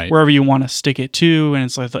or wherever you want to stick it to, and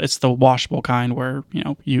it's the washable kind where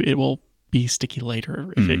it will be sticky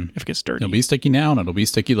later if it gets dirty. It'll be sticky now and it'll be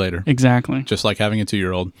sticky later. Exactly. Just like having a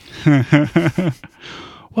 2-year-old.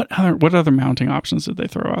 What other mounting options did they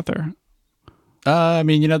throw out there? I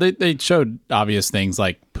mean, they showed obvious things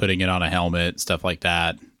like putting it on a helmet, stuff like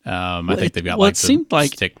that. I think they've got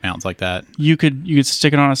stick mounts like that. You could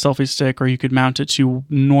stick it on a selfie stick, or you could mount it to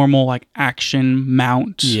normal like action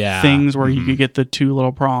mount things where you could get the 2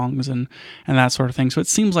 little prongs and that sort of thing. So it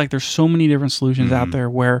seems like there's so many different solutions out there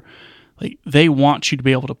where like they want you to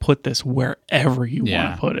be able to put this wherever you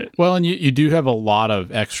want to put it. Well, and you do have a lot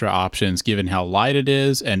of extra options given how light it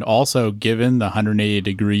is, and also given the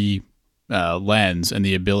 180-degree lens and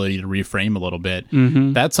the ability to reframe a little bit.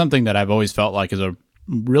 That's something that I've always felt like is a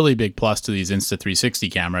really big plus to these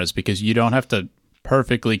Insta360 cameras, because you don't have to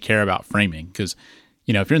perfectly care about framing. Because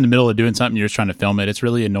if you're in the middle of doing something, you're just trying to film it, it's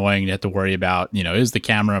really annoying. You have to worry about is the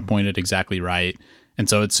camera pointed exactly right. And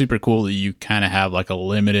so it's super cool that you kind of have like a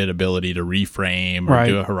limited ability to reframe or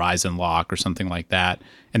do a horizon lock or something like that,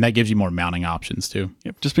 and that gives you more mounting options too.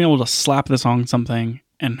 Yep, just being able to slap this on something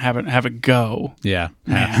and have it go. Yeah.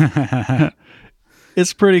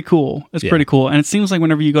 It's pretty cool. It's pretty cool. And it seems like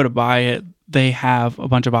whenever you go to buy it, they have a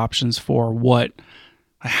bunch of options for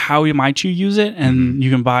how might you use it, and you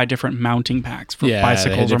can buy different mounting packs for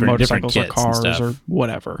bicycles or motorcycles or cars or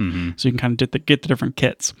whatever. So you can kind of get the different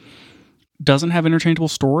kits. Doesn't have interchangeable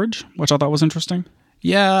storage, which I thought was interesting.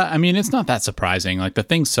 Yeah, I mean, it's not that surprising. Like the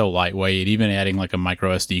thing's so lightweight, even adding like a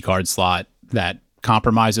micro SD card slot that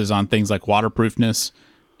compromises on things like waterproofness.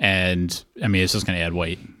 And I mean, it's just going to add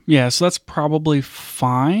weight. Yeah, so that's probably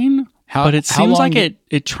fine. But it seems like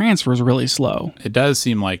it transfers really slow. It does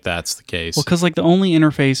seem like that's the case. Well, because like the only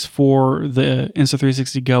interface for the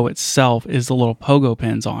Insta360 Go itself is the little pogo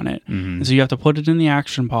pins on it. And so you have to put it in the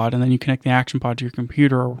ActionPod, and then you connect the ActionPod to your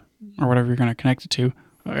computer or whatever you're going to connect it to.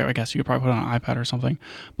 I guess you could probably put it on an iPad or something.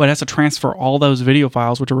 But it has to transfer all those video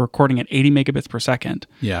files, which are recording at 80 megabits per second.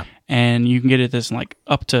 Yeah. And you can get it this in like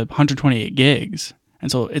up to 128 gigs.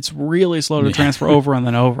 And so it's really slow to transfer over and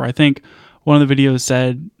then over. I think one of the videos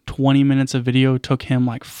said 20 minutes of video took him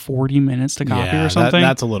like 40 minutes to copy or something.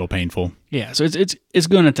 That's a little painful. Yeah, so it's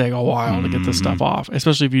going to take a while to get this stuff off,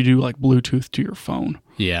 especially if you do like Bluetooth to your phone.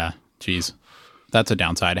 Yeah, geez. That's a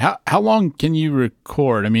downside. How long can you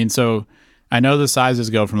record? I mean, so I know the sizes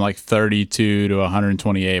go from like 32 to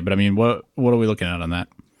 128, but I mean, what are we looking at on that?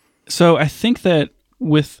 So I think that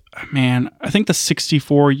I think the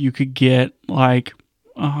 64 you could get like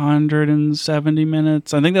 170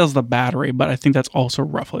 minutes. I think that was the battery, but I think that's also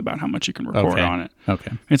roughly about how much you can record on it.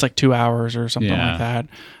 Okay. It's like 2 hours or something like that.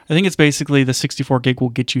 I think it's basically the 64 gig will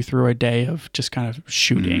get you through a day of just kind of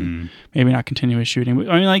shooting. Maybe not continuous shooting.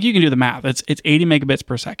 I mean, like, you can do the math. It's 80 megabits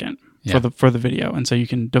per second for the video. And so you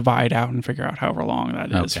can divide out and figure out however long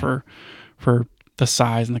that is for the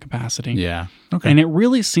size and the capacity. Yeah. Okay. And it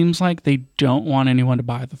really seems like they don't want anyone to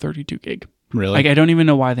buy the 32 gig. Really? Like, I don't even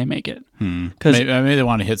know why they make it. Because maybe they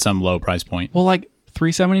want to hit some low price point. Well, like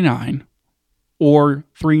 $379 or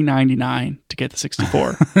 $399 to get the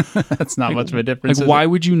 64. That's not much of a difference. Like, why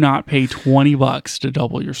would you not pay $20 to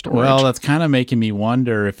double your storage? Well, that's kind of making me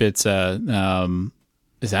wonder if it's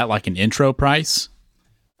is that like an intro price?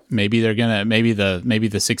 Maybe they're gonna maybe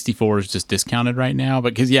the 64 is just discounted right now.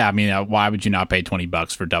 Because why would you not pay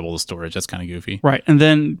 $20 for double the storage? That's kind of goofy, right? And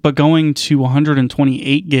then, but going to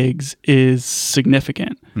 128 gigs is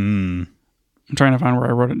significant. I'm trying to find where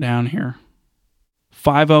I wrote it down here.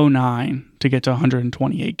 $509 to get to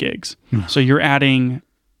 128 gigs. So you're adding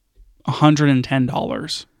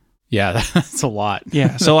 $110. Yeah, that's a lot.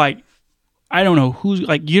 Yeah, so like, I don't know who's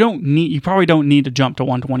like, you probably don't need to jump to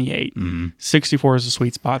 128. 64 is a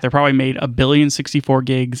sweet spot. They probably made 1 billion 64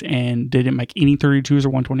 gigs and didn't make any 32s or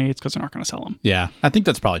 128s because they're not going to sell them. Yeah, I think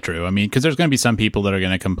that's probably true. I mean, because there's going to be some people that are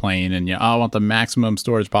going to complain and I want the maximum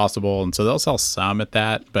storage possible, and so they'll sell some at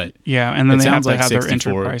that. But yeah, and then they have to have 64, their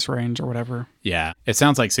entry price range or whatever. Yeah, it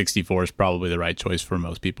sounds like 64 is probably the right choice for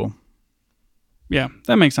most people. Yeah,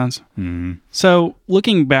 that makes sense. So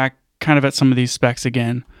looking back kind of at some of these specs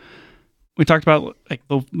again, we talked about like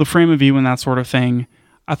the frame of view and that sort of thing.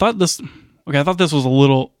 I thought this was a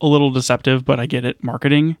little deceptive, but I get it.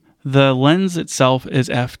 Marketing. The lens itself is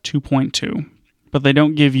f2.2, but they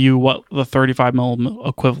don't give you what the 35 mm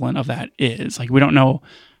equivalent of that is. Like, we don't know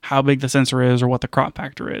how big the sensor is or what the crop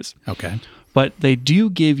factor is. Okay. But they do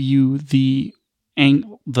give you the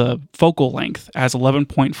focal length as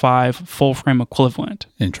 11.5 full frame equivalent.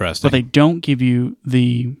 Interesting. But they don't give you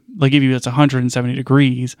they give you it's 170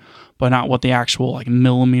 degrees, but not what the actual like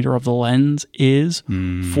millimeter of the lens is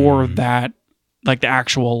for that, like the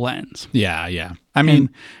actual lens. Yeah. I mean,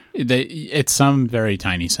 it's some very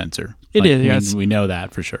tiny sensor. It is. Yes. We know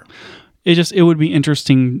that for sure. It would be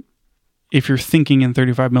interesting if you're thinking in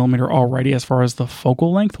 35 millimeter already as far as the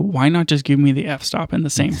focal length. Why not just give me the f-stop in the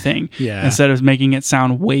same thing instead of making it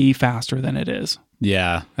sound way faster than it is?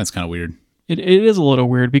 Yeah, that's kind of weird. It is a little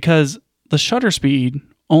weird because the shutter speed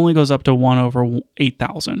only goes up to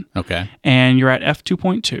 1/8000. Okay. And you're at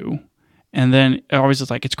f2.2, and then it always is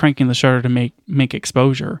like it's cranking the shutter to make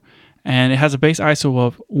exposure, and it has a base ISO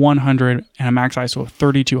of 100 and a max ISO of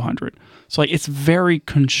 3200. So like it's very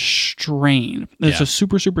constrained. It's a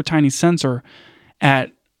super super tiny sensor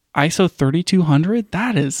at ISO 3200.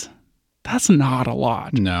 That's not a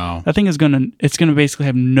lot. No. That thing is gonna basically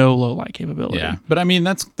have no low light capability. Yeah. But I mean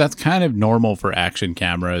that's kind of normal for action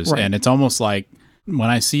cameras, right. And it's almost like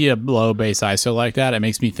when I see a low base ISO like that, it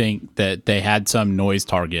makes me think that they had some noise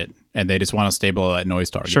target and they just want to stay below that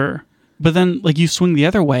noise target. Sure. But then like you swing the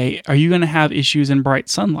other way, are you going to have issues in bright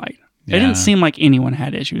sunlight? Yeah. It didn't seem like anyone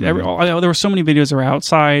had issues. There were so many videos that were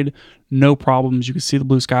outside, no problems. You could see the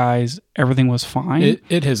blue skies. Everything was fine.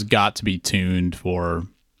 It has got to be tuned for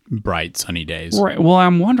bright sunny days. Right. Well,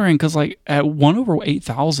 I'm wondering because like at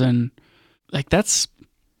 1/8000, like that's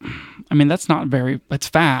not it's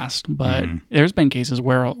fast, but there's been cases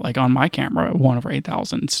where like on my camera at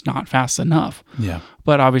 1/8000, it's not fast enough. Yeah.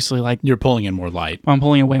 But obviously like you're pulling in more light. I'm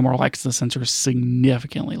pulling in way more light because the sensor is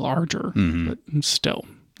significantly larger, but still.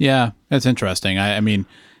 Yeah, that's interesting. I mean,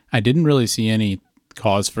 I didn't really see any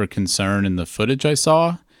cause for concern in the footage I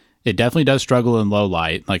saw. It definitely does struggle in low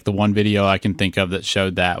light. Like the one video I can think of that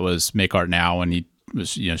showed that was Make Art Now when he was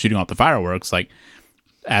shooting off the fireworks. Like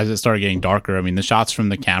as it started getting darker, I mean, the shots from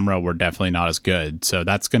the camera were definitely not as good. So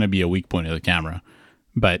that's going to be a weak point of the camera.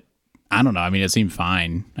 But I don't know. I mean, it seemed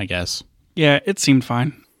fine, I guess. Yeah, it seemed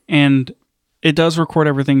fine. And it does record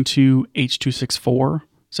everything to H.264.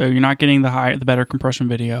 So you're not getting the better compression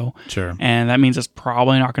video. Sure. And that means it's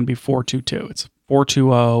probably not going to be 422. It's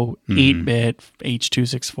 420, 8-bit,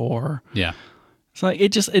 H.264. Yeah. So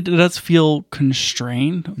it does feel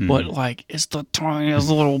constrained, but like it's the tiniest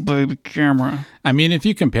little baby camera. I mean, if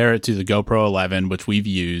you compare it to the GoPro 11, which we've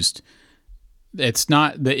used, it's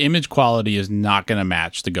not, the image quality is not going to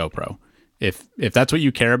match the GoPro. If that's what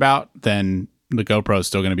you care about, then the GoPro is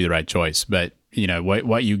still going to be the right choice. But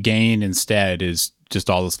what you gain instead is just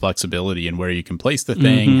all this flexibility and where you can place the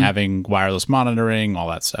thing, having wireless monitoring, all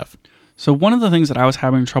that stuff. So one of the things that I was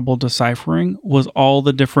having trouble deciphering was all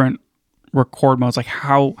the different record modes, like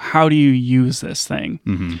how do you use this thing?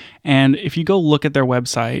 Mm-hmm. And if you go look at their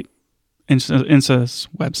website, Insta's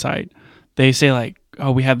website, they say like,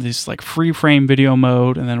 oh, we have this like free frame video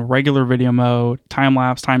mode and then regular video mode, time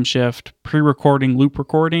lapse, time shift, pre-recording, loop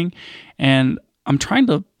recording. And I'm trying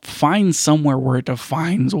to find somewhere where it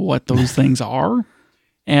defines what those things are.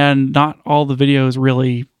 And not all the videos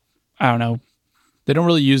really, I don't know. They don't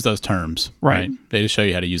really use those terms. Right. They just show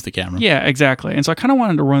you how to use the camera. Yeah, exactly. And so I kind of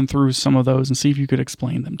wanted to run through some of those and see if you could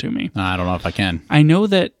explain them to me. I don't know if I can. I know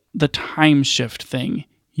that the time shift thing,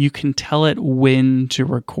 you can tell it when to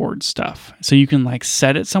record stuff. So you can like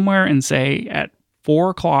set it somewhere and say at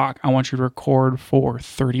 4 o'clock, I want you to record for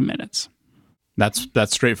 30 minutes. That's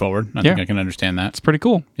straightforward. I think I can understand that. It's pretty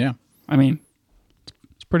cool. Yeah. I mean,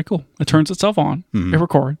 it's pretty cool. It turns itself on, it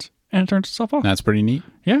records, and it turns itself off. That's pretty neat.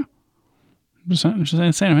 Yeah. I'm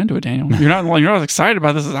just saying I'm into it, Daniel. You're not as excited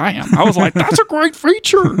about this as I am. I was like, that's a great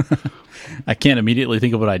feature. I can't immediately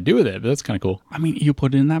think of what I'd do with it, but that's kind of cool. I mean, you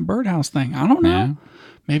put it in that birdhouse thing. I don't know. Yeah.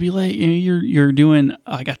 Maybe like you're doing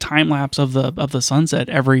like a time lapse of the sunset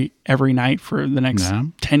every night for the next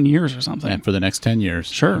 10 years or something. And for the next 10 years.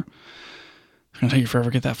 Sure. It's gonna take you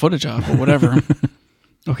forever to get that footage off, but whatever.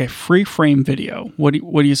 Okay, free frame video. What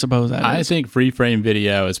do you suppose that is? I think free frame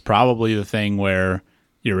video is probably the thing where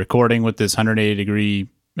you're recording with this 180-degree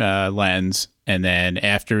lens, and then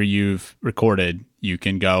after you've recorded, you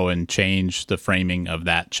can go and change the framing of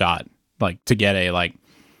that shot, like to get a like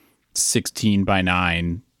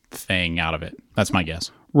 16:9 thing out of it. That's my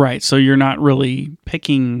guess. Right. So you're not really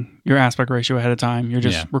picking your aspect ratio ahead of time. You're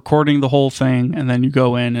just recording the whole thing, and then you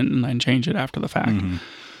go in and then change it after the fact. Mm-hmm.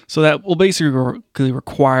 So that will basically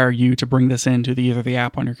require you to bring this into either the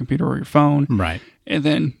app on your computer or your phone. Right. And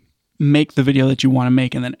then make the video that you want to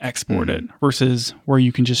make and then export it versus where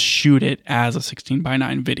you can just shoot it as a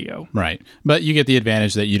 16:9 video. Right. But you get the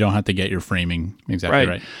advantage that you don't have to get your framing exactly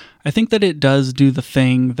right. I think that it does do the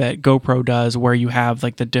thing that GoPro does where you have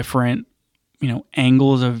like the different,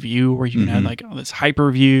 angles of view where you can have like this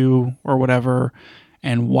hyper view or whatever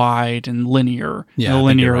and wide and linear. Yeah, and the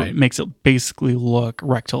linear makes it basically look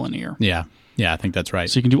rectilinear. Yeah. Yeah, I think that's right.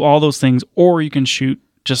 So you can do all those things, or you can shoot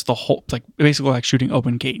just the whole, like basically like shooting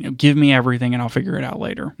open gate. Give me everything and I'll figure it out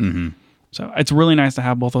later. Mm-hmm. So it's really nice to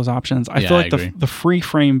have both those options. I feel like the free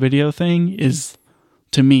frame video thing is,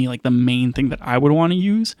 to me, like the main thing that I would want to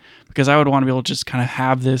use, because I would want to be able to just kind of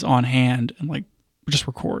have this on hand and like just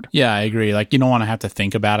record. Yeah, I agree. Like you don't want to have to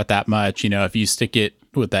think about it that much. If you stick it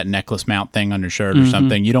with that necklace mount thing on your shirt or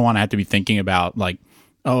something, you don't want to have to be thinking about like,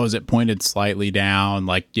 oh, is it pointed slightly down?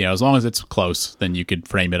 Like, as long as it's close, then you could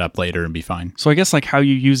frame it up later and be fine. So I guess like how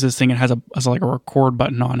you use this thing, it has like a record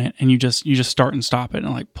button on it, and you just start and stop it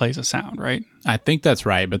and like plays a sound, right? I think that's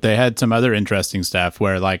right. But they had some other interesting stuff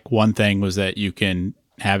where like one thing was that you can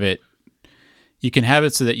have it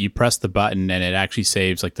so that you press the button and it actually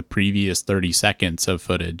saves like the previous 30 seconds of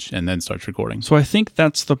footage and then starts recording. So I think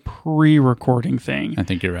that's the pre-recording thing. I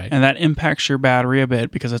think you're right. And that impacts your battery a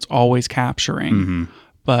bit because it's always capturing. Mm-hmm.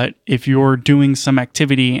 But if you're doing some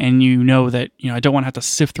activity and you know that, I don't want to have to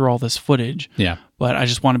sift through all this footage, but I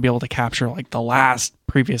just want to be able to capture like the last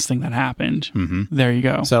previous thing that happened. Mm-hmm. There you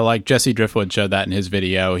go. So like Jesse Driftwood showed that in his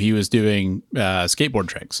video. He was doing skateboard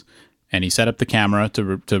tricks, and he set up the camera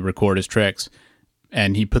to record his tricks,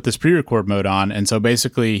 and he put this pre-record mode on. And so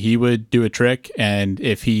basically he would do a trick, and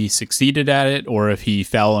if he succeeded at it or if he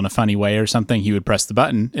fell in a funny way or something, he would press the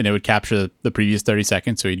button and it would capture the previous 30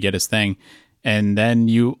 seconds. So he'd get his thing. And then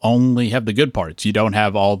you only have the good parts. You don't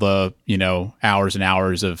have all the, hours and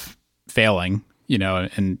hours of failing,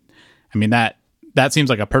 and I mean, that seems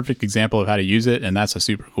like a perfect example of how to use it. And that's a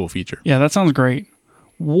super cool feature. Yeah, that sounds great.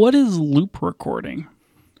 What is loop recording?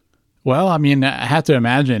 Well, I mean, I have to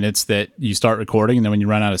imagine it's that you start recording and then when you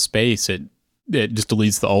run out of space, it just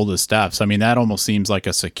deletes the oldest stuff. So, I mean, that almost seems like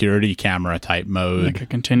a security camera type mode. Like a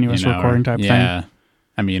continuous recording type thing. Yeah.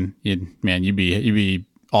 I mean, you'd be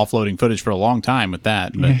offloading footage for a long time with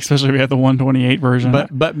that. But, especially if you have the 128 version.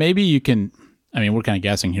 But maybe you can, I mean, we're kind of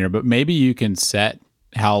guessing here, but maybe you can set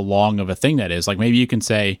how long of a thing that is. Like maybe you can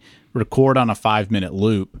say record on a 5-minute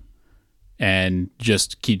loop and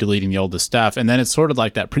just keep deleting the oldest stuff. And then it's sort of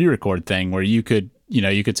like that pre-record thing where you could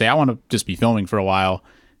say, I want to just be filming for a while,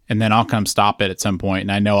 and then I'll come stop it at some point,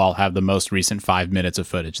 and I know I'll have the most recent 5 minutes of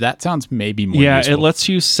footage. That sounds maybe more useful. It lets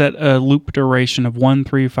you set a loop duration of 1,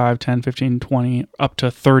 3, 5, 10, 15, 20, up to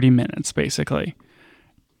 30 minutes, basically.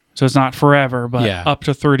 So it's not forever, but up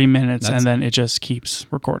to 30 minutes, and then it just keeps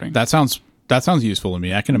recording. That sounds useful to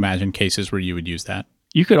me. I can imagine cases where you would use that.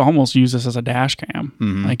 you could almost use this as a dash cam.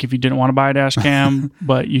 Like if you didn't want to buy a dash cam,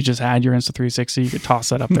 but you just had your Insta360, you could toss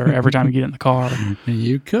that up there every time you get in the car.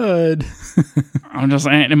 You could. I'm just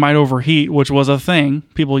saying it might overheat, which was a thing.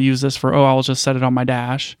 People use this for, I'll just set it on my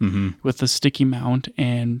dash with the sticky mount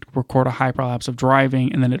and record a hyperlapse of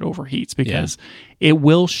driving, and then it overheats because it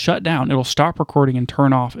will shut down. It'll stop recording and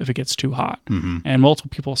turn off if it gets too hot. And multiple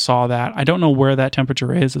people saw that. I don't know where that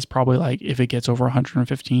temperature is. It's probably like if it gets over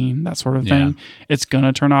 115, that sort of thing, it's going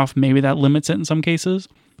to turn off. Maybe that limits it in some cases.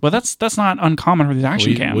 But that's not uncommon for these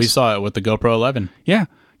action cams. We saw it with the GoPro 11. Yeah.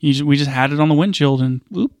 We just had it on the windshield and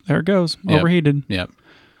whoop, there it goes. Overheated. Yep.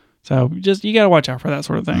 So you got to watch out for that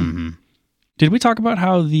sort of thing. Did we talk about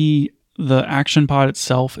how the ActionPod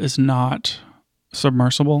itself is not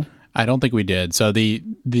submersible? I don't think we did. So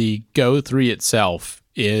the Go 3 itself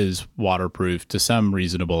is waterproof to some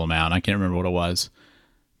reasonable amount. I can't remember what it was.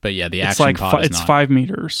 But yeah, the ActionPod is not. 5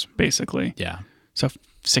 meters, basically. Yeah. So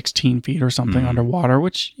 16 feet or something underwater,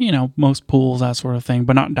 which, most pools, that sort of thing,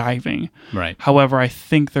 but not diving. Right. However, I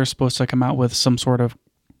think they're supposed to come out with some sort of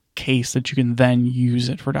case that you can then use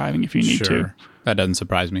it for diving if you need to. That doesn't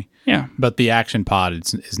surprise me. Yeah. But the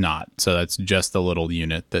ActionPod is not. So that's just the little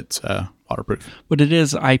unit that's waterproof. But it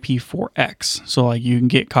is IP4X. So like you can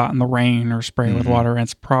get caught in the rain or spray with water and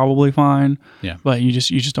it's probably fine. Yeah. But you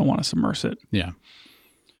just don't want to submerge it. Yeah.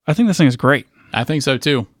 I think this thing is great. I think so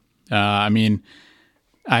too. I mean,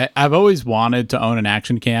 I've always wanted to own an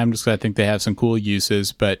action cam just because I think they have some cool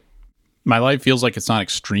uses, but my life feels like it's not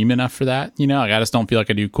extreme enough for that. I just don't feel like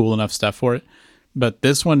I do cool enough stuff for it. But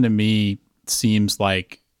this one to me seems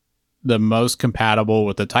like the most compatible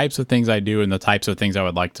with the types of things I do and the types of things I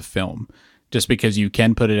would like to film. Just because you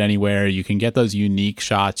can put it anywhere, you can get those unique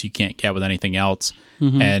shots you can't get with anything else.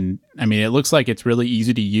 And I mean, it looks like it's really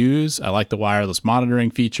easy to use. I like the wireless monitoring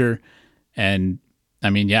feature. And I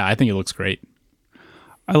mean, I think it looks great.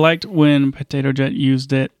 I liked when Potato Jet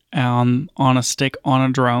used it on a stick on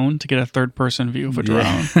a drone to get a third-person view of a drone.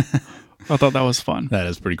 I thought that was fun. That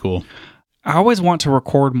is pretty cool. I always want to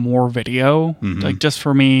record more video, like just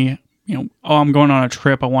for me, I'm going on a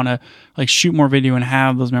trip. I want to like shoot more video and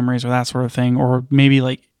have those memories or that sort of thing. Or maybe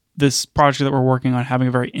like this project that we're working on having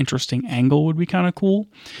a very interesting angle would be kind of cool.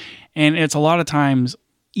 And it's a lot of times,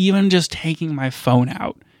 even just taking my phone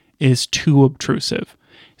out is too obtrusive.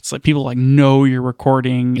 It's like people like know you're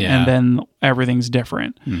recording and then everything's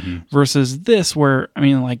different versus this where, I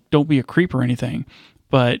mean, like don't be a creep or anything,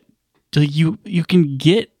 but you can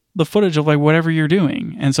get the footage of like whatever you're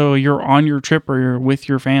doing. And so you're on your trip or you're with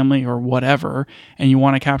your family or whatever, and you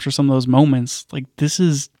want to capture some of those moments. Like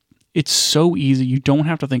it's so easy. You don't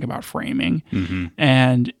have to think about framing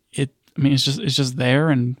and it's just there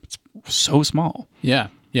and it's so small. Yeah.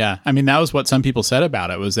 Yeah. I mean, that was what some people said about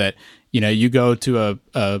it was that, you go to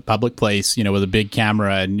a public place, with a big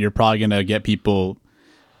camera and you're probably going to get people,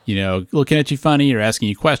 looking at you funny or asking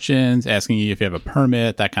you questions, asking you if you have a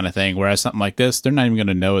permit, that kind of thing. Whereas something like this, they're not even going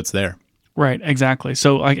to know it's there. Right. Exactly.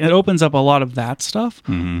 So like it opens up a lot of that stuff,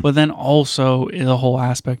 but then also the whole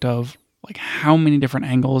aspect of like how many different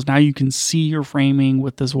angles. Now you can see your framing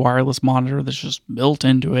with this wireless monitor that's just built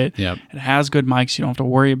into it. Yep. It has good mics. You don't have to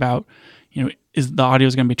worry about, is the audio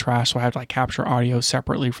is going to be trash, so I have to like capture audio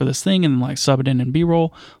separately for this thing and then like sub it in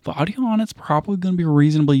B-roll. The audio on it's probably going to be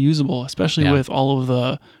reasonably usable, especially with all of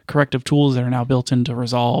the corrective tools that are now built into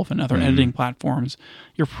Resolve and other editing platforms.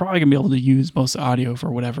 You're probably going to be able to use most audio for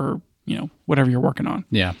whatever you're working on.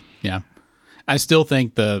 Yeah, yeah. I still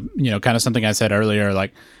think kind of something I said earlier,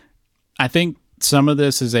 like I think some of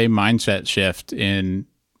this is a mindset shift in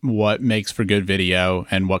what makes for good video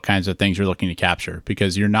and what kinds of things you're looking to capture,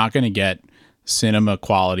 because you're not going to get cinema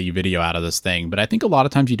quality video out of this thing. But I think a lot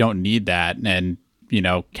of times you don't need that. And,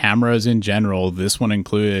 cameras in general, this one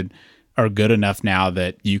included, are good enough now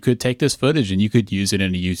that you could take this footage and you could use it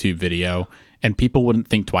in a YouTube video and people wouldn't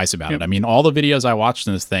think twice about it. I mean, all the videos I watched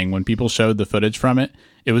in this thing, when people showed the footage from it,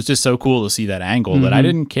 it was just so cool to see that angle that I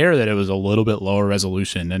didn't care that it was a little bit lower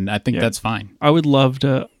resolution. And I think that's fine. I would love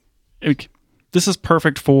to. This is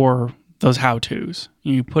perfect for those how-tos.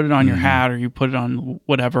 You put it on your hat or you put it on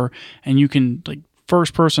whatever, and you can like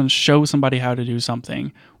first person show somebody how to do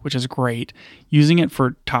something, which is great. Using it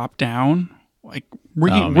for top down, like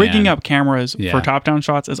rigging up cameras for top down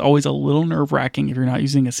shots is always a little nerve wracking if you're not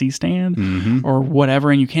using a C-stand or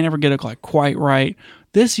whatever, and you can't ever get it like quite right.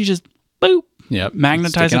 This, you just boop. Yep.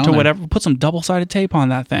 Magnetize it to whatever. Put some double-sided tape on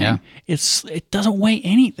that thing. Yeah. It doesn't weigh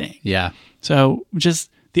anything. Yeah. So just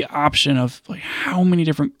the option of like how many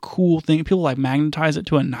different cool things. People like magnetize it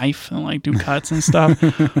to a knife and like do cuts and stuff.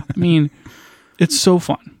 I mean, it's so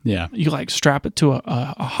fun. Yeah. You like strap it to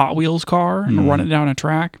a Hot Wheels car and run it down a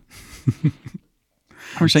track.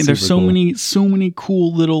 I'm saying there's so many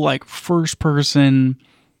cool little like first person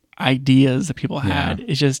ideas that people had.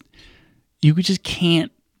 It's just, you just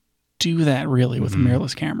can't do that really with a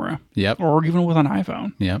mirrorless camera. Yep. Or even with an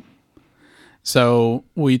iPhone. Yep. So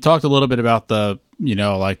we talked a little bit about the,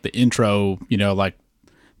 like the intro, like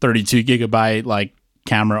 32 gigabyte, like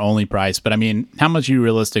camera only price. But I mean, how much are you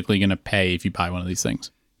realistically going to pay if you buy one of these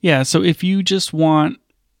things? Yeah. So if you just want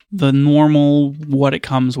the normal, what it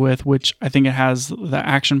comes with, which I think it has the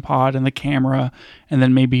ActionPod and the camera, and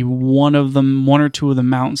then maybe one or two of the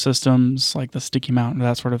mount systems, like the sticky mount and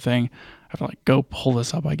that sort of thing. I have to like go pull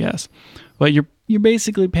this up, I guess. But you're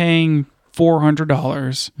basically paying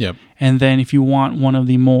 $400. Yep. And then if you want one of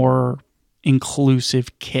the more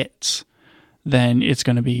inclusive kits, then it's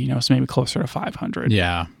going to be, so maybe closer to $500.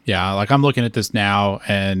 Yeah. Yeah. Like I'm looking at this now,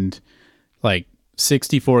 and like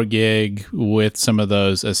 64 gig with some of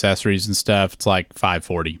those accessories and stuff, it's like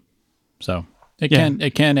 $540. So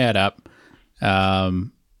it can add up.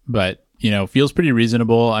 But feels pretty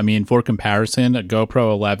reasonable. I mean, for comparison, a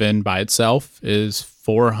GoPro 11 by itself is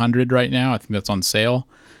 $400 right now. I think that's on sale.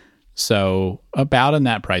 So about in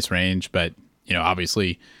that price range, but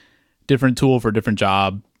obviously different tool for different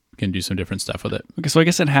job, can do some different stuff with it. Okay, so I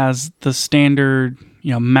guess it has the standard,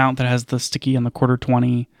 mount that has the sticky and the quarter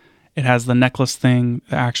 20. It has the necklace thing,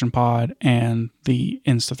 the ActionPod, and the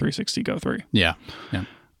Insta360 Go 3. Yeah. Yeah.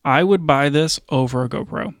 I would buy this over a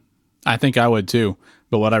GoPro. I think I would too.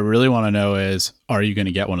 But what I really want to know is, are you going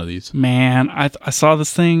to get one of these? Man, I saw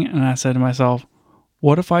this thing and I said to myself,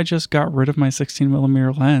 what if I just got rid of my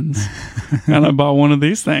 16mm lens and I bought one of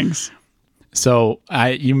these things? So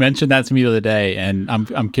you mentioned that to me the other day, and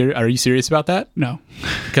I'm curious. Are you serious about that? No,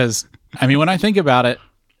 because I mean, when I think about it,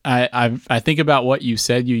 I think about what you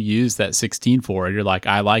said you used that 16 for. You're like,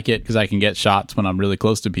 I like it because I can get shots when I'm really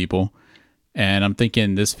close to people, and I'm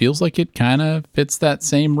thinking this feels like it kind of fits that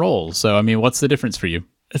same role. So I mean, what's the difference for you?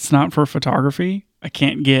 It's not for photography. I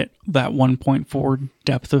can't get that 1.4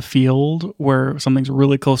 depth of field where something's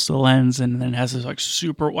really close to the lens and then has this like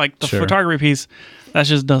super, like the photography piece that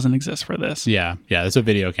just doesn't exist for this. Yeah. Yeah. It's a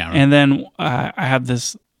video camera. And then I have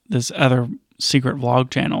this other secret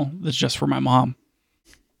vlog channel that's just for my mom.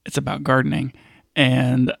 It's about gardening.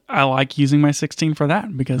 And I like using my 16 for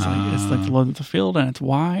that because it's like the load of the field and it's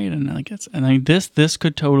wide and like this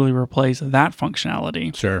could totally replace that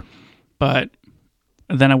functionality. Sure. But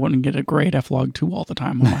then I wouldn't get a great F-Log 2 all the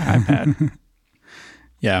time on my iPad.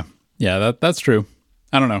 Yeah. Yeah, that's true.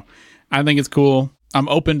 I don't know. I think it's cool. I'm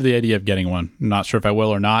open to the idea of getting one. I'm not sure if I will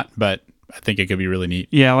or not, but I think it could be really neat.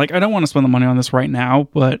 Yeah, like I don't want to spend the money on this right now,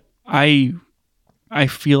 but I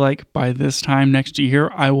feel like by this time next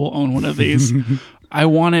year, I will own one of these. I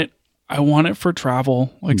want it for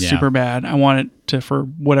travel, super bad. I want it to, for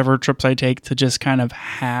whatever trips I take, to just kind of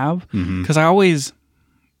have. Because I always,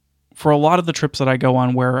 for a lot of the trips that I go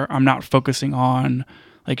on where I'm not focusing on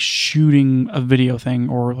like shooting a video thing,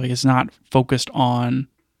 or like it's not focused on,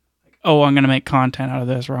 oh, I'm going to make content out of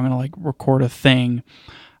this, or I'm going to like record a thing,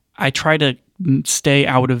 I try to stay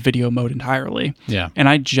out of video mode entirely. Yeah. And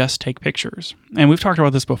I just take pictures. And we've talked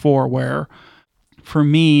about this before where for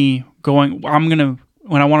me when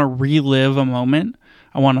I want to relive a moment,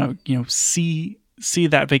 I want to, see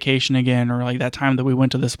that vacation again, or like that time that we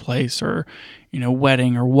went to this place, or,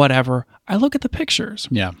 wedding or whatever. I look at the pictures.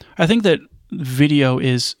 Yeah. I think that video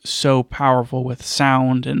is so powerful with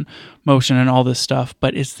sound and motion and all this stuff,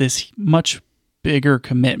 but it's this much bigger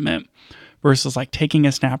commitment versus like taking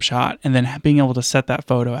a snapshot and then being able to set that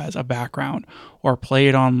photo as a background or play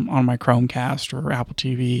it on my Chromecast or Apple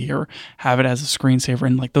TV or have it as a screensaver.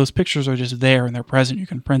 And like those pictures are just there and they're present. You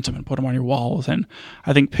can print them and put them on your walls. And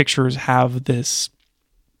I think pictures have this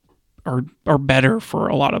are better for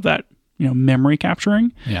a lot of that, memory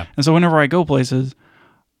capturing. Yeah. And so whenever I go places,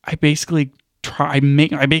 I basically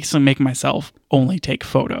make myself only take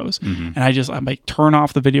photos. And I like turn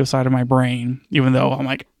off the video side of my brain, even though I'm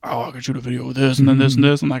like, oh, I could shoot a video with this and then this and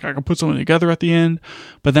this. And like, I could put something together at the end,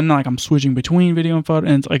 but then like I'm switching between video and photo,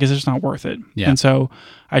 and it's like, it's just not worth it. Yeah. And so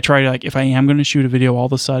I try to, like, if I am going to shoot a video, all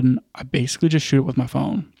of a sudden I basically just shoot it with my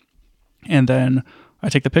phone and then I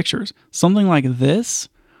take the pictures. Something like this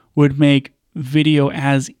would make video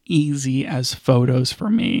as easy as photos for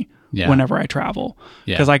me. Yeah. Whenever I travel,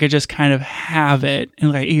 because I could just kind of have it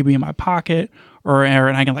and like it could be in my pocket,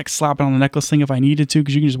 and I can like slap it on the necklace thing if I needed to,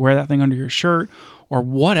 because you can just wear that thing under your shirt or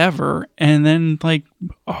whatever. And then like,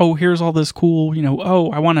 oh, here's all this cool,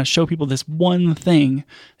 I want to show people this one thing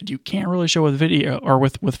that you can't really show with video or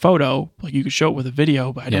with photo. Like you could show it with a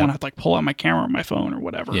video, but I don't want to have to like pull out my camera on my phone or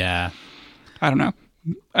whatever. Yeah. I don't know.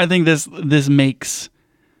 I think this makes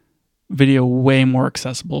video way more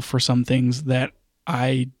accessible for some things that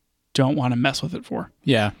I don't want to mess with it for.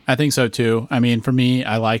 Yeah, I think so too. I mean, for me,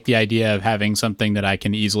 I like the idea of having something that I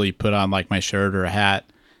can easily put on like my shirt or a hat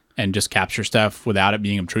and just capture stuff without it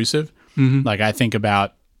being obtrusive. Like I think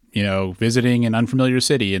about, visiting an unfamiliar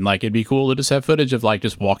city, and like it'd be cool to just have footage of like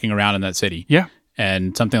just walking around in that city. Yeah.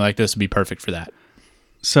 And something like this would be perfect for that.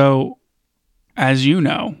 So, as you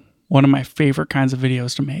know, one of my favorite kinds of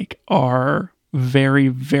videos to make are very,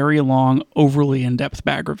 very long, overly in-depth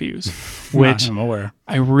bag reviews, which I'm aware.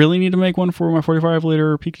 I really need to make one for my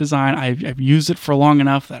 45-liter Peak Design. I've used it for long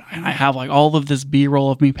enough that I have like all of this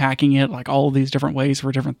B-roll of me packing it, like all of these different ways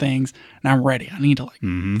for different things, and I'm ready. I need to like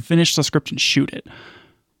finish the script and shoot it.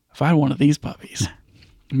 If I had one of these puppies,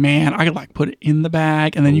 man, I could like put it in the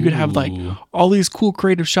bag, and then you could have like all these cool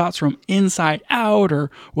creative shots from inside out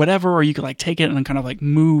or whatever, or you could like take it and kind of like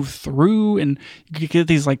move through, and you could get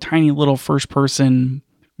these like tiny little first person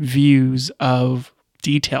views of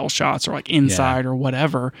detail shots or like inside or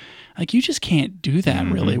whatever. Like you just can't do that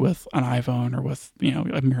really with an iPhone or with, a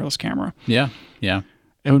mirrorless camera. Yeah. Yeah.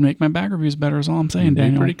 It would make my bag reviews better, is all I'm saying,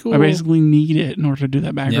 Daniel. Pretty cool. I basically need it in order to do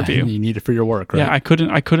that bag review. You need it for your work, right? Yeah, I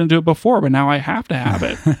couldn't do it before, but now I have to have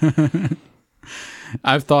it.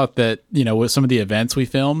 I've thought that, with some of the events we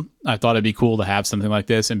film, I thought it'd be cool to have something like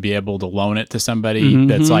this and be able to loan it to somebody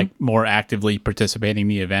that's like more actively participating in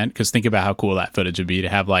the event. Because think about how cool that footage would be to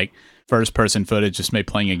have like first person footage just maybe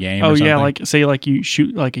playing a game. Oh or something. yeah, like say like you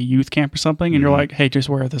shoot like a youth camp or something, and you're like, hey, just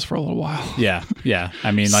wear this for a little while. Yeah.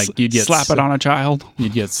 I mean, like you'd get slap it on a child.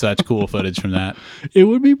 You'd get such cool footage from that. It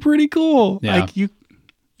would be pretty cool. Yeah. Like you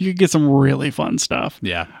could get some really fun stuff.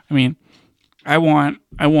 Yeah. I mean, I want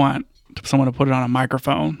someone to put it on a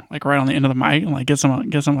microphone, like right on the end of the mic, and like get some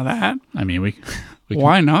of that. I mean, we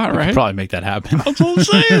why not, right? Could probably make that happen. That's what I'm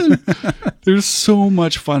saying. There's so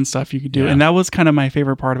much fun stuff you could do. Yeah. And that was kind of my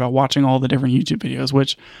favorite part about watching all the different YouTube videos,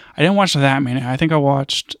 which I didn't watch that many. I think I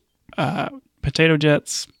watched Potato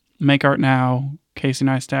Jets, Make Art Now, Casey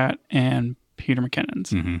Neistat, and Peter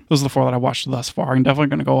McKinnon's. Those are the 4 that I watched thus far. I'm definitely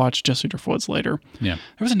going to go watch Just Suit Woods later. Yeah.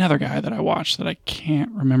 There was another guy that I watched that I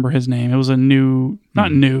can't remember his name. It was a new,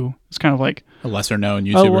 not new, it's kind of like a lesser known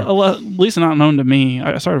YouTuber. At least not known to me.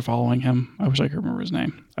 I started following him. I wish I could remember his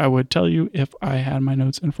name. I would tell you if I had my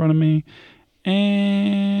notes in front of me,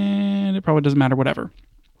 and it probably doesn't matter, whatever.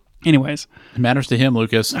 Anyways. It matters to him,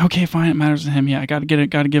 Lucas. Okay, fine. It matters to him. Yeah, I got to get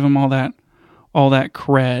it. Got to give him all that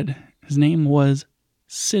cred. His name was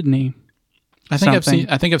Sydney. I think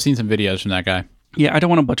I've seen some videos from that guy. Yeah, I don't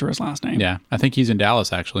want to butcher his last name. Yeah, I think he's in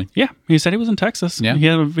Dallas, actually. Yeah, he said he was in Texas. Yeah. He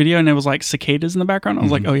had a video and it was like cicadas in the background. I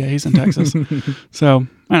was like, oh yeah, he's in Texas. So,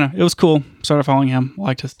 I don't know. It was cool. Started following him.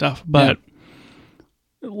 Liked his stuff. But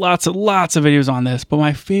lots of videos on this. But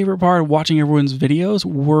my favorite part of watching everyone's videos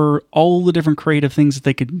were all the different creative things that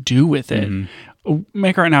they could do with it.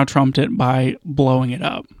 Make Art Now trumped it by blowing it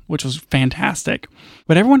up, which was fantastic.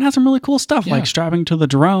 But everyone had some really cool stuff, like strapping to the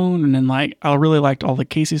drone, and then like I really liked all the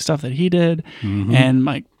Casey stuff that he did, and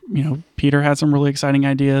like Peter had some really exciting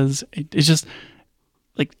ideas. It's just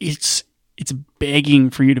like it's begging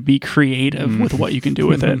for you to be creative with what you can do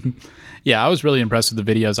with it. Yeah, I was really impressed with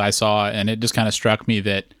the videos I saw, and it just kind of struck me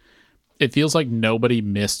that it feels like nobody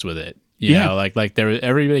missed with it. You know, like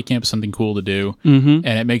everybody came up with something cool to do, and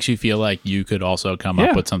it makes you feel like you could also come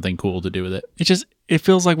up with something cool to do with it. It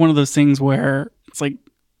feels like one of those things where it's like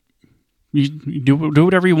you do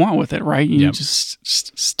whatever you want with it, right? You just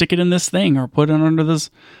stick it in this thing or put it under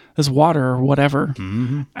this water or whatever.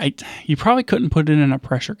 You probably couldn't put it in a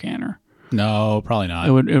pressure canner. No, probably not.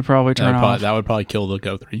 It would probably turn off. That would probably kill the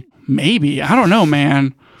Go 3. Maybe. I don't know,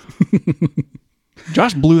 man.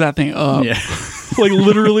 Josh blew that thing up. Yeah. Like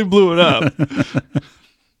literally blew it up.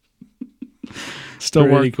 Still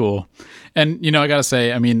really cool. And I gotta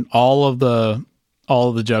say, I mean, all of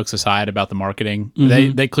the jokes aside about the marketing,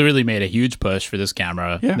 they clearly made a huge push for this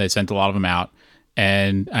camera. Yeah. They sent a lot of them out,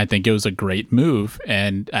 and I think it was a great move.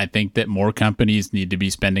 And I think that more companies need to be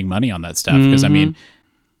spending money on that stuff because I mean,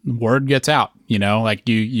 word gets out. Like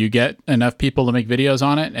you get enough people to make videos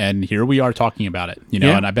on it, and here we are talking about it.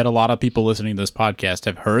 And I bet a lot of people listening to this podcast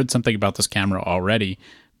have heard something about this camera already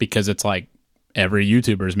because it's like every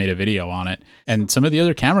YouTuber's made a video on it, and some of the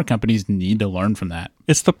other camera companies need to learn from that.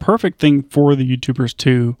 It's the perfect thing for the YouTubers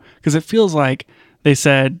too, because it feels like they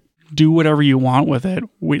said, do whatever you want with it.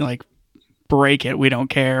 We like break it. We don't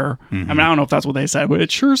care. I mean, I don't know if that's what they said, but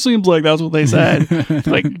it sure seems like that's what they said.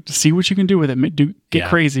 Like, see what you can do with it. Get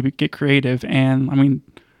crazy, but get creative. And I mean,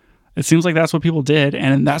 it seems like that's what people did,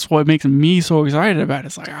 and that's what makes me so excited about it.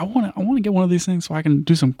 It's like I want to get one of these things so I can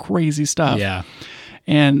do some crazy stuff. Yeah.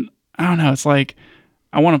 And I don't know. It's like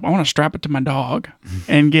I want to strap it to my dog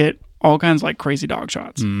and get all kinds of like crazy dog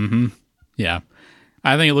shots. Yeah.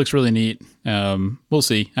 I think it looks really neat. We'll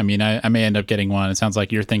see. I mean, I may end up getting one. It sounds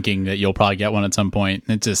like you're thinking that you'll probably get one at some point.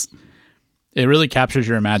 It really captures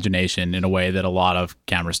your imagination in a way that a lot of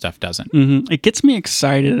camera stuff doesn't. Mm-hmm. It gets me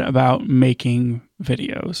excited about making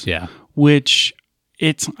videos. Yeah. Which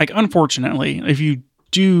it's like, unfortunately, if you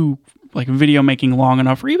do like video making long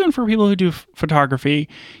enough, or even for people who do photography,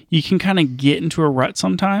 you can kind of get into a rut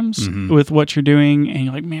sometimes with what you're doing, and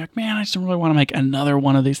you're like, man, I just don't really want to make another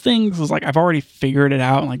one of these things. It's like, I've already figured it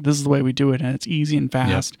out, and like, this is the way we do it, and it's easy and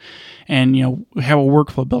fast, and we have a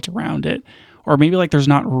workflow built around it. Or maybe like there's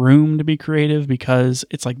not room to be creative because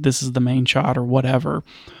it's like, this is the main shot or whatever.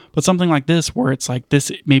 But something like this, where it's like,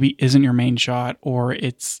 this maybe isn't your main shot, or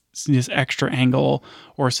it's this extra angle,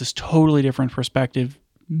 or it's this totally different perspective,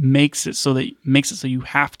 makes it so you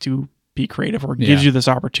have to be creative, or gives you this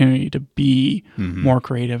opportunity to be more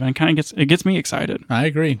creative, and it gets me excited. I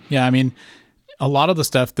agree. Yeah, I mean, a lot of the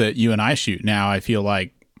stuff that you and I shoot now, I feel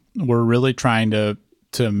like we're really trying to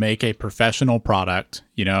make a professional product.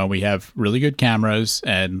 We have really good cameras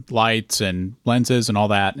and lights and lenses and all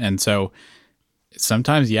that, and so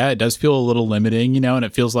sometimes, it does feel a little limiting, and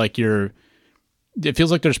it feels like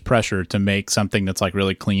there's pressure to make something that's like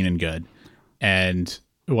really clean and good. And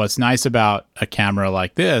what's nice about a camera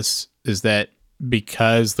like this is that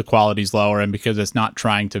because the quality's lower and because it's not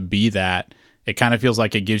trying to be that, it kind of feels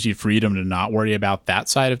like it gives you freedom to not worry about that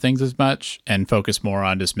side of things as much and focus more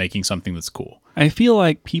on just making something that's cool. I feel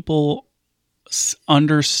like people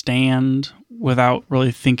understand, without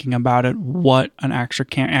really thinking about it, what an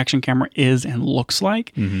action camera is and looks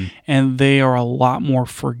like. And they are a lot more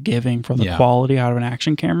forgiving for the quality out of an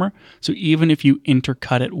action camera. So even if you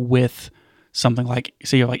intercut it with something like,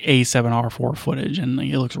 say you have like A7R4 footage and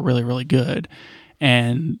it looks really, really good,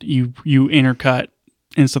 and you intercut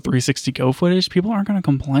Insta360 Go footage, people aren't going to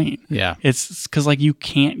complain. Yeah. It's because like you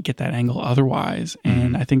can't get that angle otherwise.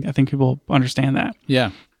 And I think people understand that.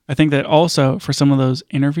 Yeah. I think that also for some of those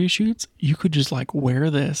interview shoots, you could just like wear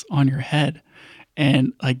this on your head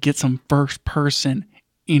and like get some first person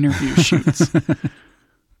interview shoots.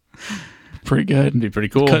 Pretty good. It'd be pretty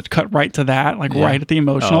cool. Cut right to that, like right at the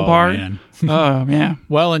emotional part. Man. Oh, yeah.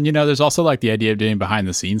 Well, and there's also like the idea of doing behind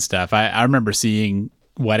the scenes stuff. I remember seeing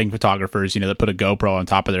wedding photographers, that put a GoPro on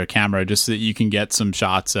top of their camera just so that you can get some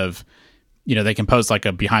shots of, they can post like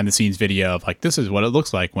a behind the scenes video of like, this is what it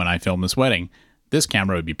looks like when I film this wedding. This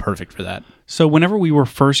camera would be perfect for that. So whenever we were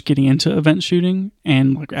first getting into event shooting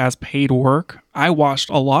and like as paid work, I watched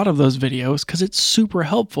a lot of those videos because it's super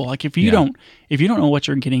helpful. Like if you don't know what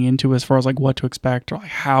you're getting into as far as like what to expect or like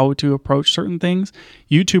how to approach certain things,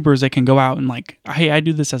 YouTubers, they can go out and like, hey, I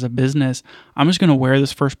do this as a business. I'm just going to wear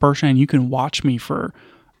this first person and you can watch me for,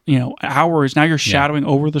 hours. Now you're shadowing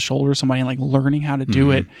over the shoulder of somebody and like learning how to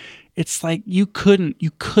do it. It's like you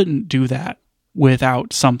couldn't do that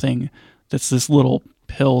without something that's this little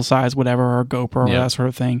pill size, whatever, or GoPro or that sort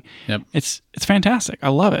of thing. Yep. It's fantastic. I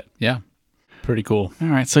love it. Yeah. Pretty cool. All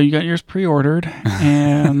right. So you got yours pre-ordered,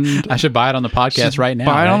 and I should buy it on the podcast right now.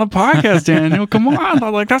 Buy it on the podcast, Daniel. Come on.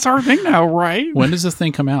 Like, that's our thing now, right? When does this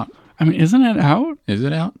thing come out? I mean, isn't it out? Is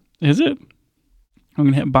it out? Is it? I'm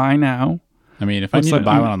going to hit buy now. I mean, if I need to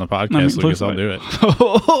buy one on the podcast, Lucas, I'll do it.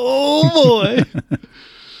 Oh, boy.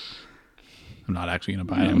 I'm not actually going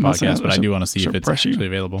to buy it on the podcast, but I do want to see if it's actually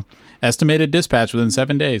available. Estimated dispatch within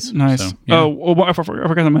 7 days. Nice. So, yeah. Oh, I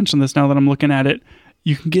forgot to mention this now that I'm looking at it.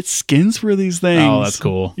 You can get skins for these things. Oh, that's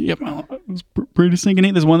cool. Yep. It's pretty stinking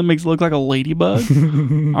neat. There's one that makes it look like a ladybug.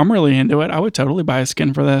 I'm really into it. I would totally buy a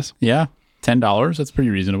skin for this. Yeah. $10. That's pretty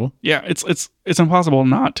reasonable. Yeah. It's impossible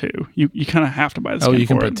not to. You kind of have to buy the skin. Oh, you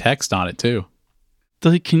can put text on it too.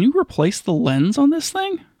 Can you replace the lens on this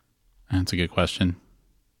thing? That's a good question.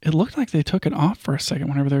 It looked like they took it off for a second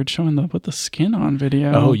whenever they were showing put the skin on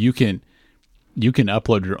video. Oh, you can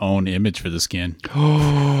upload your own image for the skin.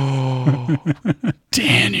 Oh,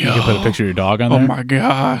 Daniel. You can put a picture of your dog on there. Oh my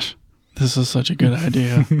gosh. This is such a good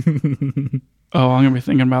idea. Oh, I'm going to be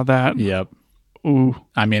thinking about that. Yep. Ooh.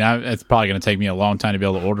 I mean, it's probably going to take me a long time to be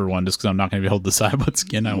able to order one just because I'm not going to be able to decide what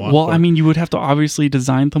skin I want. Well, I mean, you would have to obviously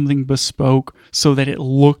design something bespoke so that it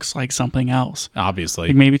looks like something else. Obviously.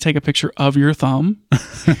 Like maybe take a picture of your thumb.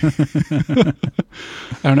 I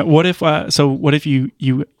don't know. What if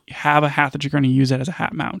you have a hat that you're going to use it as a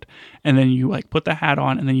hat mount, and then you like put the hat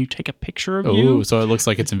on, and then you take a picture of you. Oh, so it looks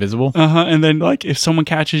like it's invisible? And then like if someone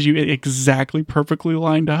catches you exactly perfectly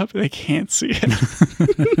lined up, they can't see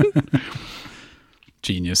it.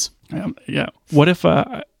 Genius. Yeah. What if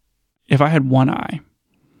I had one eye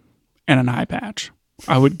and an eye patch?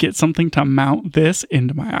 I would get something to mount this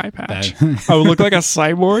into my eye patch. I would look like a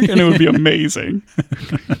cyborg, and it would be amazing.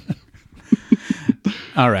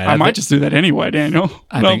 All right. I might just do that anyway, Daniel.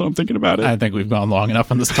 Now that I'm thinking about it. I think we've gone long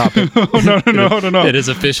enough on this topic. No. It has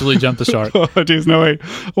officially jumped the shark. Oh, geez, no way.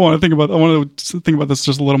 I want to think about this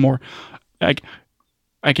just a little more. Like,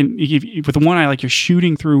 I can, with one eye, like you're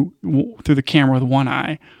shooting through the camera with one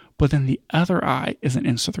eye, but then the other eye is an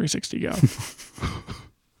Insta360 Go.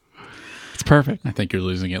 It's perfect. I think you're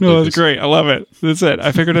losing it. No, Lucas. that's great. I love it. That's it.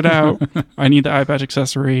 I figured it out. I need the eye patch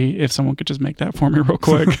accessory. If someone could just make that for me real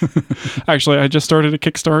quick. Actually, I just started a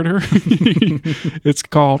Kickstarter. It's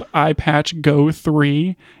called Eye Patch Go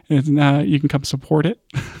 3. And you can come support it.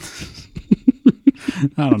 I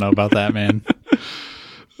don't know about that, man.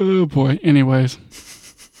 Oh, boy. Anyways.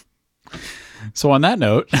 So on that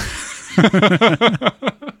note,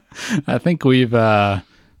 I think we've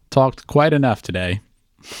talked quite enough today.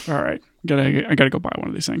 All right. I gotta go buy one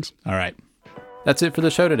of these things. All right. That's it for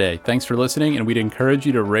the show today. Thanks for listening, and we'd encourage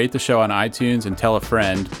you to rate the show on iTunes and tell a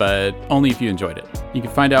friend, but only if you enjoyed it. You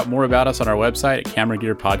can find out more about us on our website at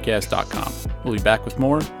cameragearpodcast.com. We'll be back with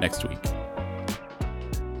more next week.